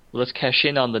 let's cash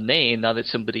in on the name now that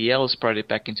somebody else brought it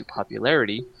back into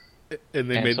popularity.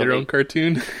 And they made their own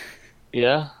cartoon?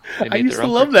 Yeah. I used to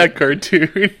love that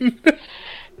cartoon.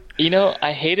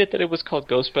 I hated that it was called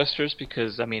Ghostbusters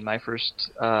because, my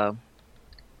first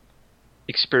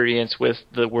experience with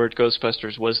the word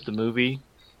Ghostbusters was the movie.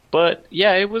 But,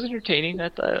 yeah, it was entertaining.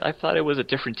 I thought it was a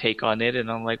different take on it,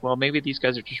 and I'm like, well, maybe these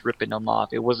guys are just ripping them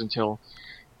off. It wasn't until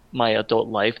my adult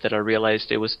life that I realized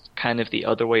it was kind of the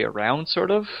other way around,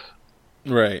 sort of.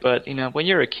 Right. But, when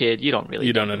you're a kid, you don't really...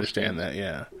 You don't understand that,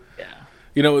 yeah. Yeah.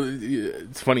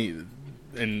 It's funny,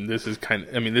 and this is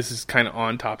kind of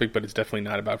on topic, but it's definitely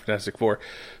not about Fantastic Four.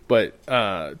 But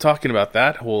talking about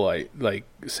that whole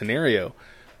scenario,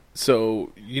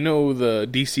 so the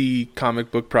DC comic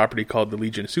book property called the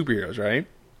Legion of Superheroes, right?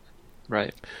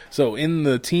 Right. So in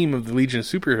the team of the Legion of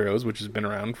Superheroes, which has been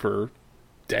around for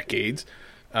decades,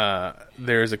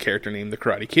 there's a character named the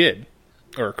Karate Kid,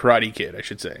 or Karate Kid, I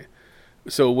should say.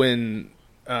 So when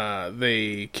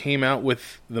they came out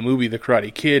with the movie The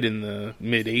Karate Kid in the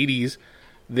mid-'80s,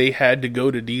 they had to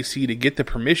go to DC to get the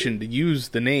permission to use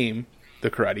the name The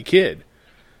Karate Kid.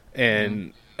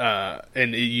 And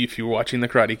if you're watching The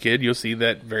Karate Kid, you'll see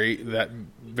that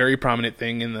very prominent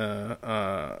thing in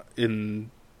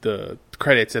the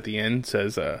credits at the end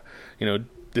says,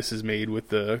 this is made with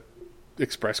the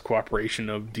express cooperation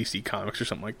of DC Comics or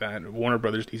something like that, Warner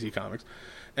Brothers DC Comics.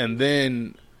 And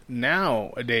then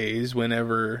nowadays,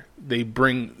 whenever they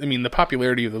bring, the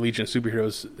popularity of the Legion of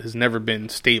Superheroes has never been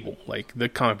stable. Like, the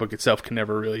comic book itself can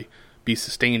never really be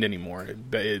sustained anymore.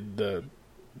 The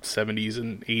 70s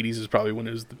and 80s is probably when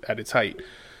it was at its height.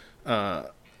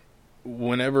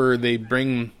 Whenever they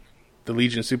bring the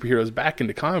Legion of Superheroes back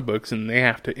into comic books and they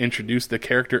have to introduce the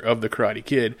character of the Karate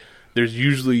Kid, there's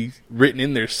usually written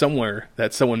in there somewhere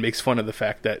that someone makes fun of the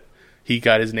fact that he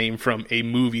got his name from a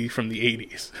movie from the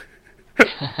 80s.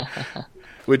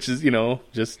 Which is,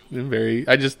 just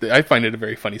I find it a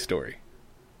very funny story.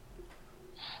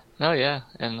 Oh yeah,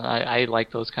 and I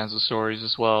like those kinds of stories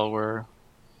as well, where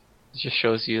it just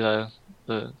shows you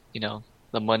the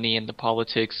money and the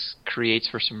politics creates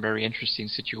for some very interesting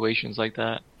situations like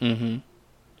that. Mm-hmm.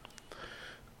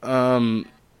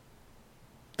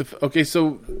 Okay,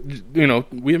 so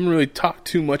we haven't really talked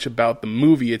too much about the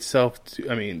movie itself.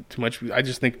 Too much. I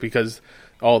just think because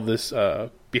all this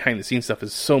behind the scenes stuff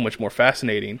is so much more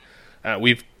fascinating.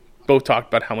 We've both talked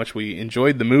about how much we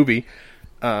enjoyed the movie,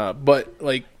 but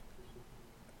like,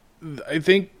 I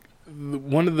think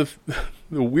one of the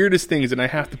weirdest things, and I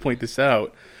have to point this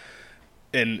out,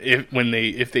 and when they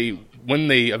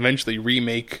eventually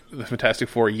remake the Fantastic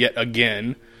Four yet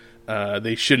again,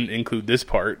 they shouldn't include this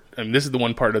part. This is the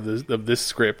one part of this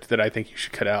script that I think you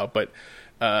should cut out. But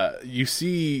you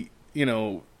see,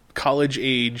 college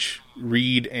age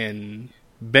Reed and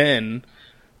Ben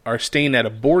are staying at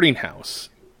a boarding house,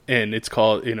 and it's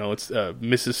called, it's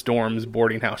Mrs. Storm's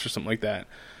boarding house or something like that,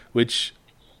 which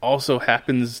also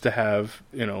happens to have,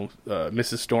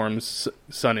 Mrs. Storm's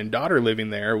son and daughter living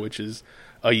there, which is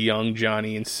a young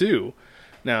Johnny and Sue.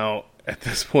 Now, at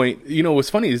this point,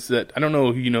 what's funny is that, I don't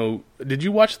know, did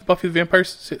you watch the Buffy the Vampire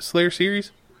Slayer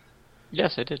series?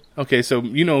 Yes, I did. Okay, so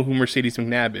you know who Mercedes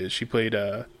McNabb is. She played,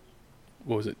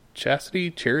 what was it,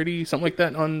 Charity, something like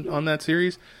that on that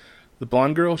series? The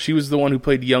blonde girl? She was the one who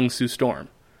played young Sue Storm.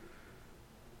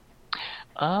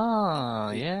 Oh,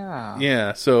 yeah.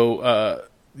 Yeah, so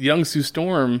young Sue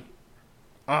Storm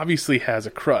obviously has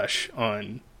a crush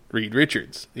on Reed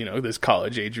Richards. This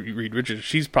college-age Reed Richards.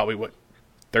 She's probably,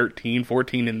 13,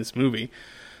 14 in this movie.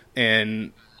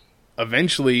 And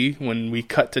eventually, when we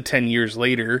cut to 10 years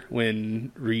later,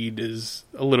 when Reed is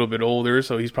a little bit older,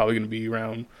 so he's probably going to be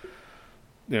around,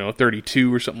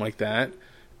 32 or something like that,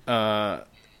 a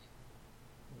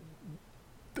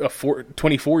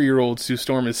 24-year-old Sue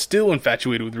Storm is still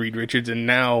infatuated with Reed Richards, and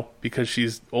now, because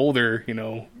she's older,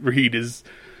 Reed is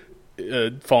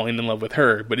falling in love with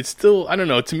her. But it's still, I don't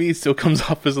know, to me it still comes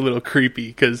off as a little creepy,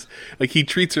 because he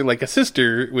treats her like a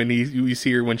sister when we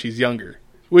see her when she's younger,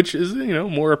 which is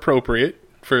more appropriate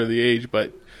for the age,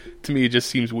 but to me it just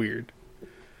seems weird.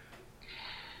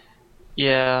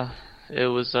 Yeah, it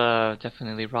was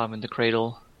definitely robbing the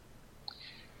cradle.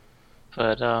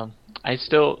 But I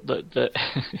still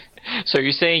so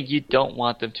you're saying you don't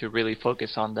want them to really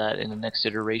focus on that in the next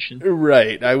iteration?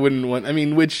 Right. I wouldn't want.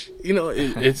 Which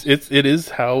it is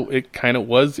how it kind of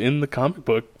was in the comic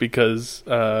book, because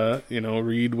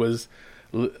Reed was,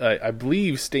 I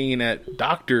believe, staying at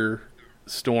Dr.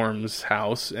 Storm's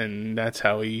house, and that's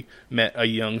how he met a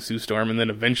young Sue Storm, and then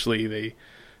eventually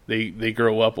they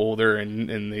grow up older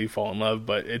and they fall in love.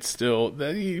 But it's still,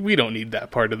 we don't need that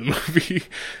part of the movie.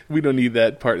 We don't need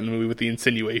that part in the movie with the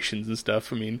insinuations and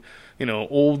stuff.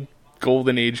 Old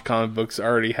Golden Age comic books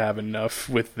already have enough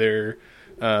with their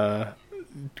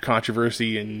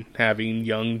controversy and having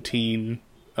young teen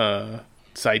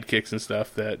sidekicks and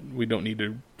stuff, that we don't need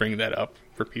to bring that up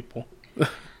for people.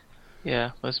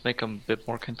 Yeah, let's make them a bit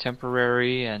more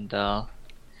contemporary. And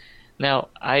now,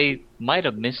 I might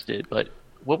have missed it, but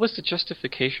what was the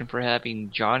justification for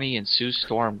having Johnny and Sue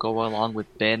Storm go along with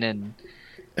Ben and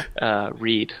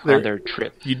Reed on their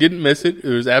trip? You didn't miss it.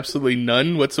 There was absolutely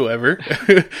none whatsoever.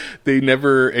 They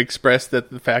never expressed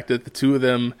that the fact that the two of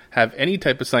them have any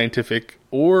type of scientific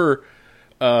or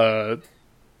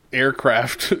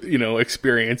aircraft,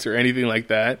 experience or anything like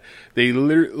that. They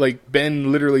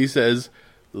Ben literally says,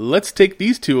 "Let's take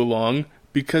these two along,"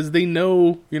 because they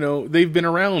know, they've been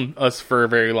around us for a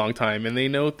very long time, and they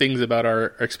know things about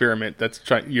our experiment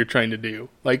you're trying to do.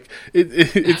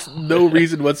 It's no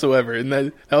reason whatsoever. And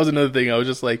that was another thing. I was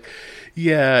just like,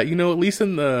 yeah, at least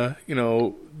in the,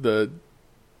 the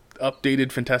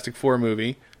updated Fantastic Four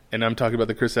movie, and I'm talking about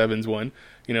the Chris Evans one.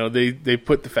 You know, they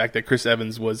put the fact that Chris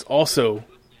Evans was also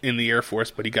in the Air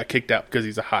Force, but he got kicked out because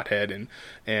he's a hothead,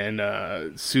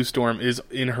 and Sue Storm is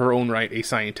in her own right a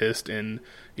scientist, and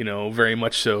you know, very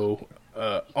much so,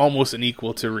 almost an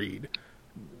equal to Reed.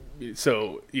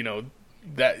 So, you know,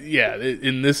 that, yeah,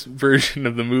 in this version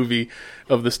of the movie,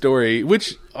 of the story,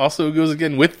 which also goes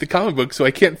again with the comic book, so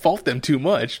I can't fault them too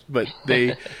much, but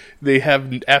they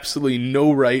have absolutely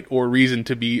no right or reason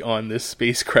to be on this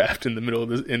spacecraft in the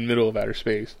middle of outer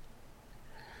space.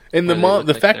 And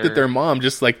the fact that their mom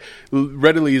just like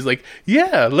readily is like,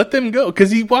 yeah, let them go,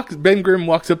 because Ben Grimm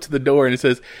walks up to the door and it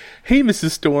says, "Hey,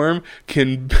 Mrs. Storm,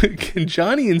 can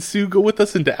Johnny and Sue go with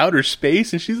us into outer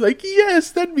space?" And she's like,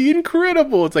 "Yes, that'd be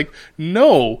incredible." It's like,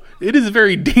 no, it is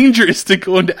very dangerous to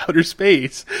go into outer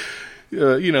space.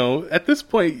 You know, at this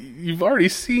point, you've already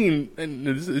seen, and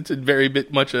it's a very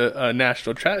bit much a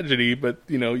national tragedy, but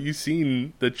you know, you've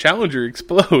seen the Challenger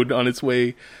explode on its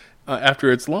way.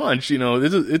 After its launch, you know,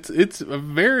 it's a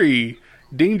very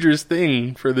dangerous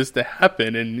thing for this to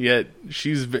happen, and yet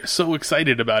she's so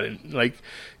excited about it. Like,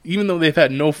 even though they've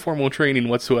had no formal training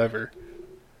whatsoever.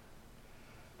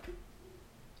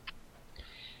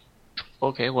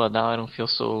 Okay, well, now I don't feel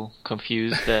so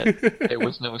confused that there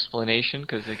was no explanation,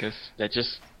 because I guess that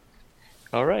just...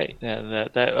 All right,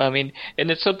 that I mean, and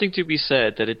it's something to be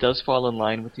said that it does fall in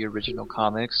line with the original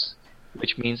comics,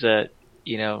 which means that,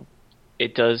 you know,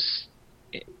 it does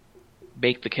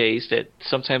make the case that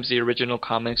sometimes the original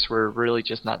comics were really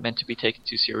just not meant to be taken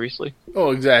too seriously.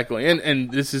 Oh, exactly. And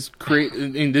this is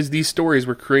these stories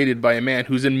were created by a man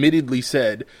who's admittedly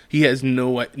said he has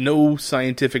no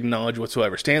scientific knowledge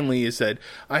whatsoever. Stan Lee has said,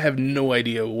 "I have no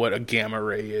idea what a gamma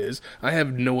ray is. I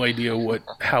have no idea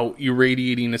how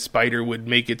irradiating a spider would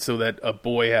make it so that a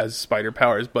boy has spider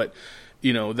powers." But,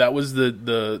 you know, that was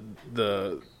the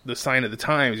sign of the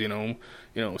times, you know.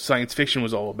 You know, science fiction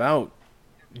was all about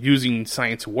using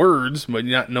science words, but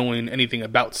not knowing anything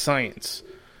about science.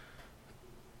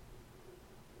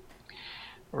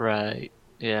 Right.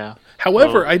 Yeah.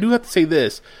 However, I do have to say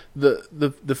this: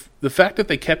 the fact that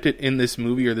they kept it in this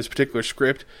movie or this particular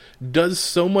script does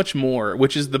so much more,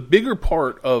 which is the bigger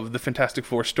part of the Fantastic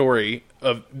Four story,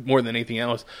 of more than anything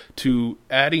else, to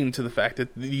adding to the fact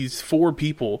that these four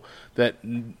people that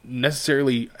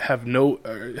necessarily have no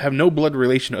blood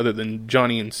relation other than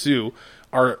Johnny and Sue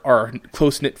are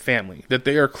close knit family. That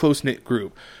they are a close knit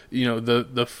group. You know,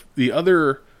 the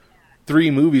other three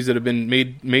movies that have been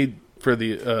made for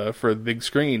the big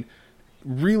screen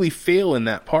really fail in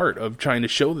that part of trying to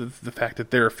show the fact that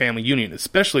they're a family union,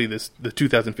 especially the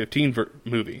 2015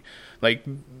 movie. Like,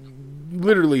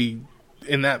 literally,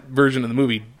 in that version of the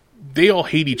movie, they all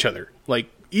hate each other.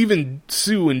 Like, even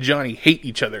Sue and Johnny hate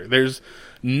each other. There's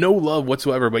no love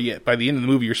whatsoever, but yet by the end of the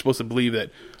movie, you're supposed to believe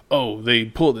that, oh, they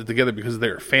pulled it together because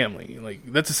they're a family.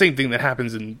 Like, that's the same thing that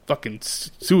happens in fucking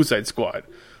Suicide Squad.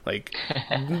 Like,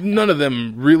 none of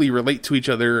them really relate to each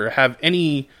other or have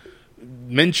any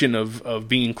mention of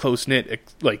being close-knit,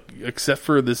 except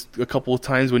for a couple of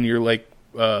times when you're like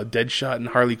Deadshot and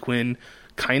Harley Quinn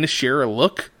kind of share a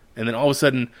look, and then all of a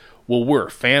sudden, well, we're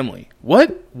a family.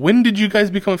 What? When did you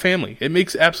guys become a family? It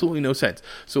makes absolutely no sense.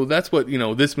 So that's what, you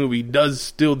know, this movie does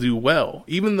still do well.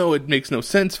 Even though it makes no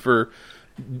sense for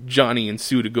Johnny and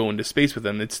Sue to go into space with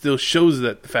them, it still shows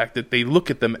that the fact that they look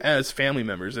at them as family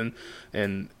members, and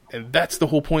that's the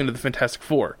whole point of the Fantastic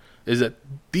Four, is that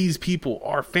these people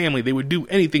are family. They would do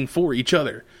anything for each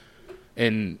other,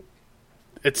 and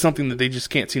it's something that they just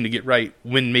can't seem to get right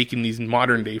when making these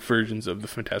modern day versions of the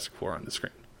Fantastic Four on the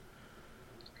screen.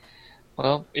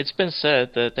 Well, it's been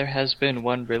said that there has been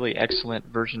one really excellent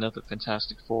version of the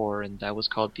Fantastic Four, and that was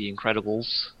called The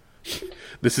Incredibles.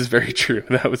 This is very true.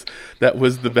 That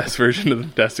was the best version of the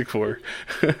Fantastic Four.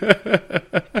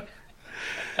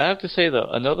 I have to say, though,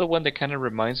 another one that kind of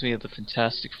reminds me of the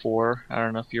Fantastic Four, I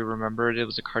don't know if you remember it, it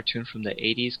was a cartoon from the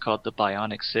 80s called The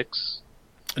Bionic Six.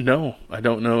 No, I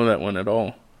don't know that one at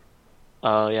all.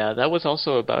 Yeah, that was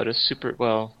also about a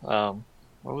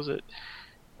what was it?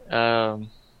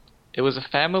 It was a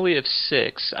family of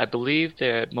 6. I believe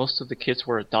that most of the kids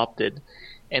were adopted,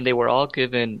 and they were all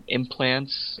given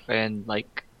implants and,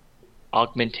 like,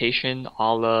 augmentation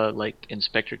a la, like,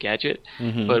 Inspector Gadget,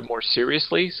 but more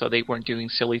seriously, so they weren't doing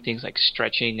silly things like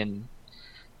stretching and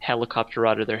helicopter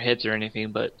out of their heads or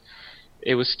anything, but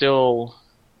it was still...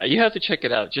 You have to check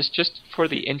it out, just for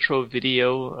the intro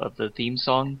video of the theme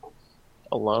song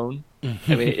alone.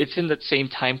 I mean, it's in that same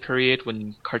time period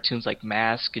when cartoons like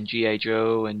Mask and G.I.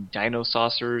 Joe and Dino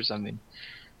Saucers, I mean,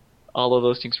 all of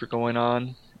those things were going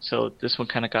on. So this one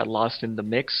kind of got lost in the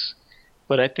mix.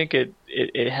 But I think it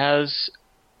has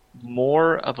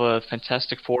more of a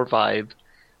Fantastic Four vibe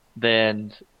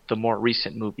than the more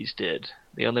recent movies did.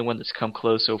 The only one that's come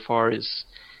close so far is,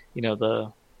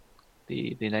 the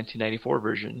 1994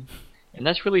 version, and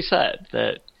that's really sad.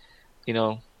 That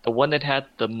the one that had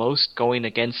the most going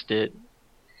against it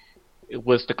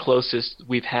was the closest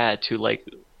we've had to like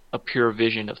a pure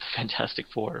vision of the Fantastic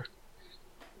Four.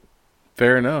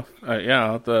 Fair enough. Yeah,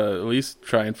 I'll have to at least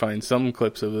try and find some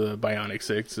clips of the Bionic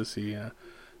Six to see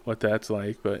what that's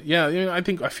like. But yeah,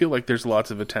 I feel like there's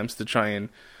lots of attempts to try and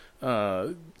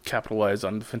capitalize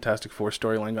on the Fantastic Four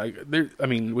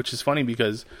storyline. Which is funny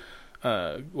because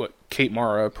Kate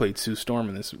Mara played Sue Storm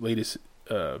in this latest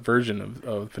version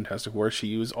of Fantastic Four.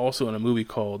 She was also in a movie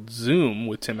called Zoom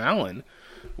with Tim Allen,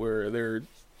 where they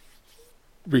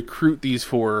recruit these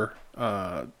four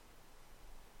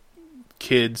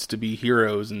kids to be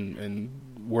heroes and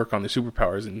work on their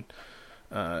superpowers, and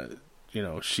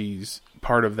she's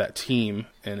part of that team,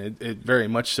 and it very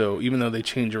much so, even though they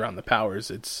change around the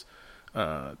powers, it's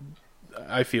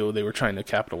I feel they were trying to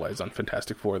capitalize on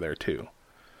Fantastic Four there too.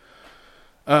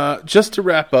 Just to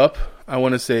wrap up, I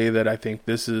want to say that I think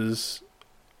this is,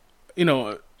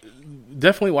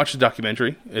 definitely watch the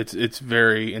documentary. It's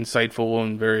very insightful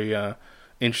and very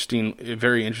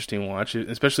interesting watch,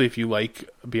 especially if you like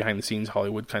behind the scenes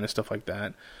Hollywood kind of stuff like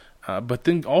that. But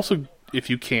then also, if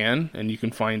you can, and you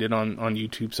can find it on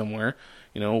YouTube somewhere,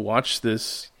 watch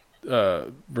this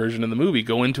version of the movie.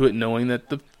 Go into it knowing that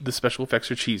the special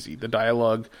effects are cheesy. The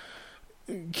dialogue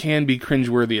can be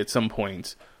cringeworthy at some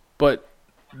points, but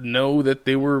know that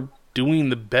they were doing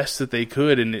the best that they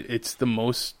could, and it's the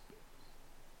most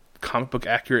comic book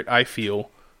accurate, I feel,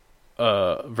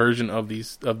 version of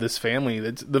this family.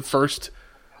 That's the first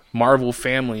Marvel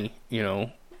family,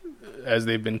 as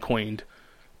they've been coined,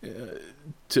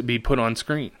 to be put on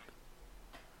screen.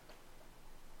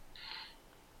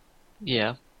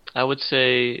 Yeah, I would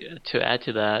say, to add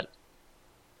to that,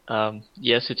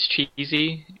 yes, it's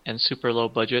cheesy and super low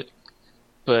budget,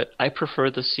 but I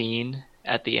prefer the scene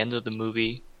at the end of the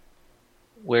movie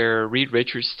where Reed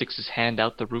Richards sticks his hand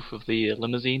out the roof of the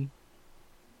limousine,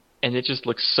 and it just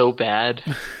looks so bad.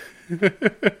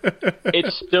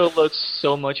 It still looks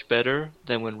so much better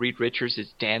than when Reed Richards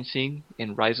is dancing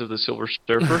in Rise of the Silver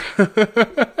Surfer.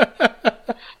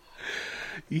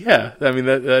 Yeah, I mean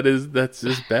that's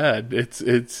just bad.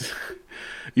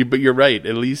 But you're right.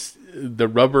 At least the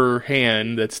rubber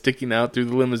hand that's sticking out through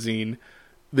the limousine,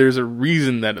 there's a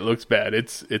reason that it looks bad.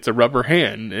 It's a rubber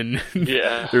hand, and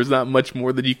yeah. There's not much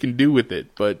more that you can do with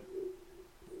it. But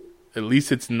at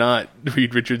least it's not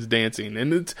Reed Richards dancing,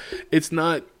 and it's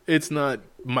not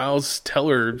Miles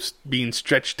Teller being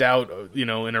stretched out, in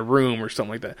a room or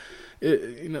something like that.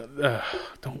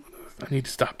 Don't. I need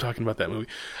to stop talking about that movie.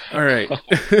 All right.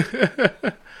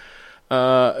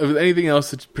 Anything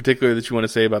else particular that you want to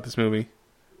say about this movie?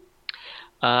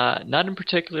 Not in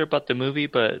particular about the movie,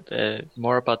 but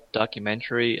more about the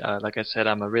documentary. Like I said,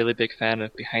 I'm a really big fan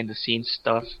of behind-the-scenes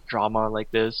stuff, drama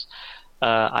like this.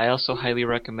 I also highly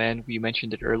recommend, you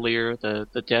mentioned it earlier,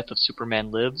 the Death of Superman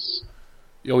Lives.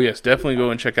 Oh, yes, definitely go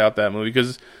and check out that movie,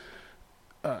 because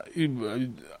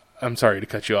I'm sorry to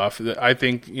cut you off. I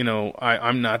think,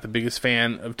 I'm not the biggest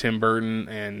fan of Tim Burton,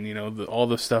 and, all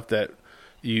the stuff that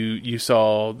you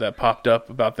saw that popped up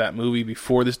about that movie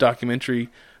before this documentary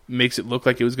makes it look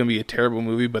like it was going to be a terrible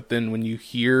movie. But then when you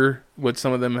hear what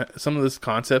some of the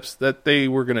concepts that they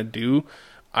were going to do,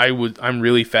 I'm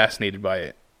really fascinated by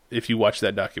it if you watch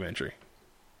that documentary.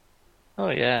 Oh,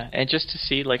 yeah. And just to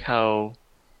see, how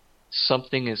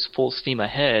something is full steam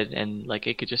ahead and,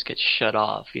 it could just get shut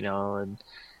off, and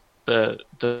the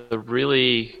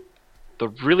really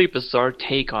bizarre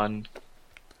take on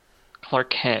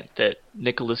Clark Kent that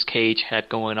Nicolas Cage had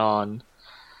going on.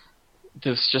 It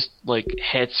was just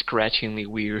head-scratchingly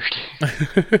weird.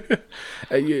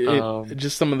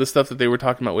 Just some of the stuff that they were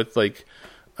talking about with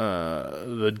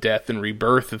the death and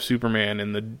rebirth of Superman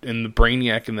and the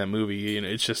Brainiac in that movie.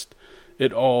 It's just,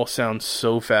 it all sounds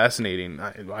so fascinating.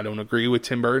 I don't agree with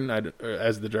Tim Burton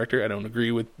as the director. I don't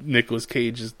agree with Nicolas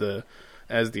Cage as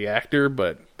the actor,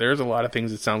 but there's a lot of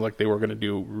things it sounds like they were going to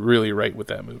do really right with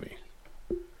that movie.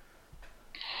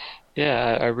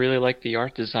 Yeah, I really like the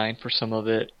art design for some of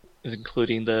it,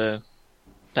 including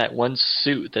that one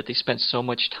suit that they spent so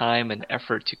much time and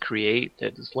effort to create.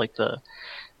 That is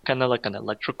kind of like an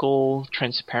electrical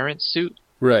transparent suit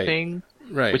thing,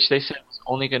 right? Which they said was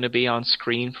only going to be on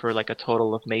screen for a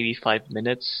total of maybe 5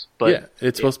 minutes. But yeah,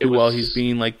 it's supposed to be while he's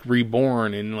being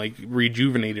reborn and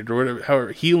rejuvenated or whatever,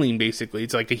 however, healing basically.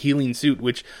 It's like a healing suit.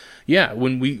 Which, yeah,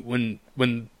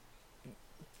 when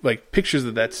like pictures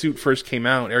of that suit first came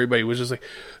out, everybody was just like,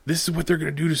 this is what they're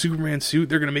going to do to Superman's suit.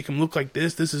 They're going to make him look like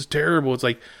this. This is terrible. It's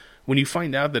like, when you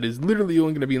find out that it's literally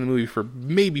only going to be in the movie for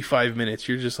maybe 5 minutes,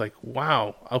 you're just like,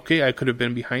 wow, okay, I could have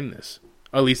been behind this.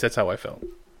 At least that's how I felt.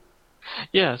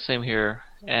 Yeah, same here.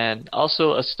 And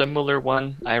also a similar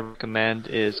one I recommend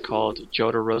is called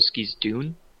Jodorowsky's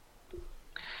Dune.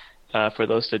 For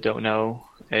those that don't know,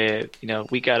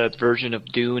 we got a version of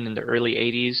Dune in the early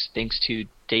 80s thanks to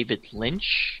David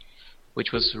Lynch,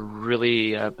 which was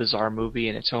really a bizarre movie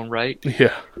in its own right.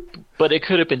 Yeah. But it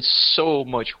could have been so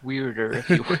much weirder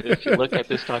if you look at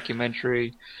this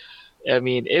documentary. I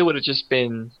mean, it would have just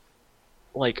been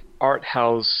like art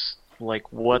house,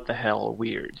 like what the hell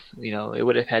weird. It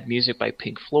would have had music by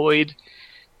Pink Floyd.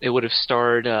 It would have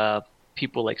starred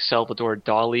people like Salvador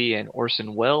Dali and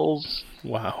Orson Welles.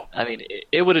 Wow. I mean,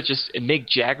 it would have just... Mick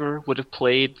Jagger would have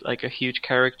played like a huge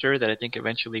character that I think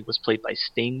eventually was played by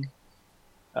Sting.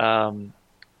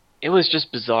 It was just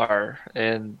bizarre,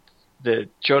 and the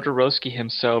Jodorowsky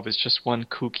himself is just one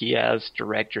kooky ass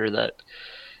director that,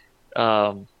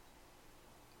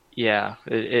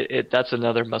 that's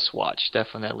another must watch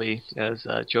definitely, as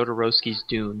Jodorowsky's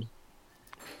Dune.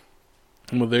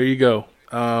 Well, there you go.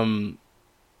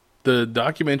 The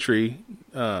documentary,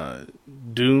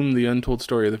 Dune: The Untold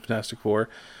Story of the Fantastic Four.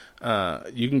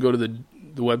 You can go to the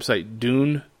website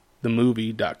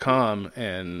dunethemovie.com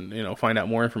and find out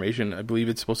more information. I believe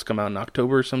it's supposed to come out in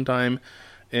October sometime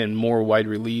in more wide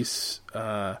release.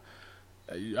 I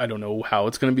don't know how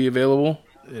it's going to be available.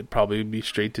 It'd probably be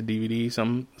straight to DVD,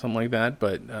 something like that.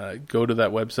 But go to that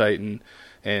website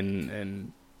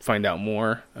and find out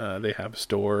more. They have a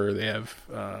store. They have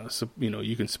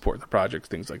you can support the projects,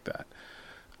 things like that.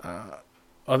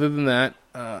 Other than that,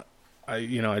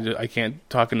 I can't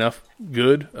talk enough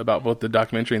good about both the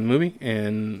documentary and the movie,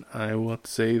 and I will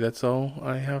say that's all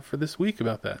I have for this week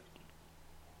about that.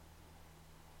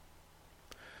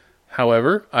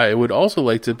 However, I would also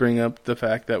like to bring up the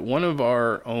fact that one of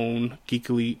our own Geek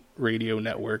Elite Radio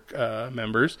Network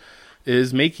members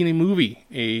is making a movie,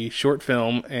 a short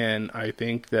film, and I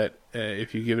think that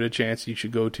if you give it a chance, you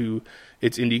should go to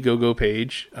its Indiegogo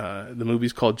page. The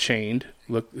movie's called Chained.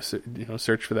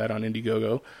 Search for that on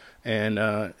Indiegogo. And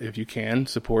if you can,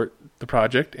 support the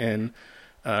project. And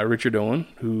Richard Owen,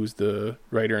 who's the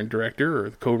writer and director, or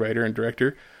the co-writer and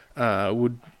director,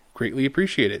 would greatly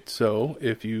appreciate it. So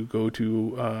if you go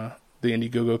to the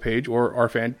Indiegogo page or our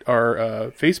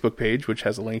Facebook page, which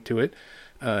has a link to it,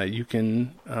 you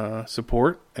can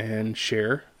support and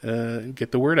share and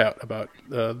get the word out about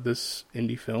this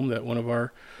indie film that one of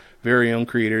our very own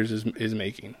creators is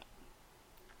making.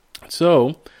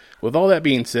 So, with all that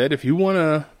being said, if you want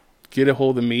to get a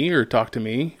hold of me or talk to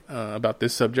me about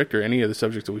this subject or any of the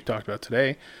subjects that we've talked about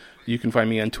today, you can find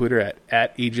me on Twitter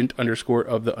at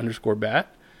agent_of_the_bat.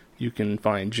 You can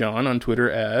find John on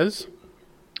Twitter as...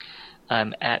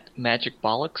 I'm at Magic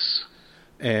Bollocks.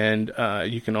 And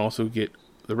you can also get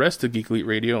the rest of Geek Elite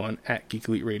Radio on at Geek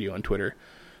Elite Radio on Twitter.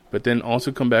 But then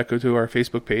also come back to our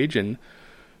Facebook page and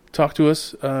talk to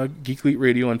us, Geek Elite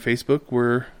Radio on Facebook,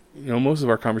 where most of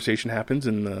our conversation happens,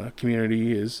 and the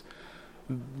community is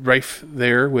rife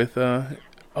there with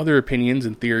other opinions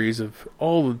and theories of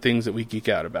all the things that we geek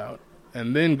out about.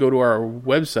 And then go to our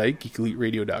website,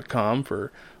 geekeliteradio.com,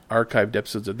 for archived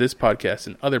episodes of this podcast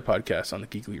and other podcasts on the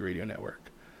Geek Elite Radio Network.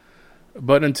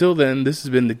 But until then, this has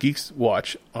been the Geeks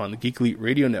Watch on the Geek Elite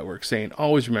Radio Network, saying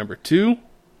always remember to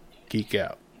geek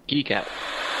out. Geek out.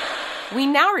 We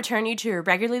now return you to your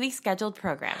regularly scheduled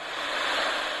program.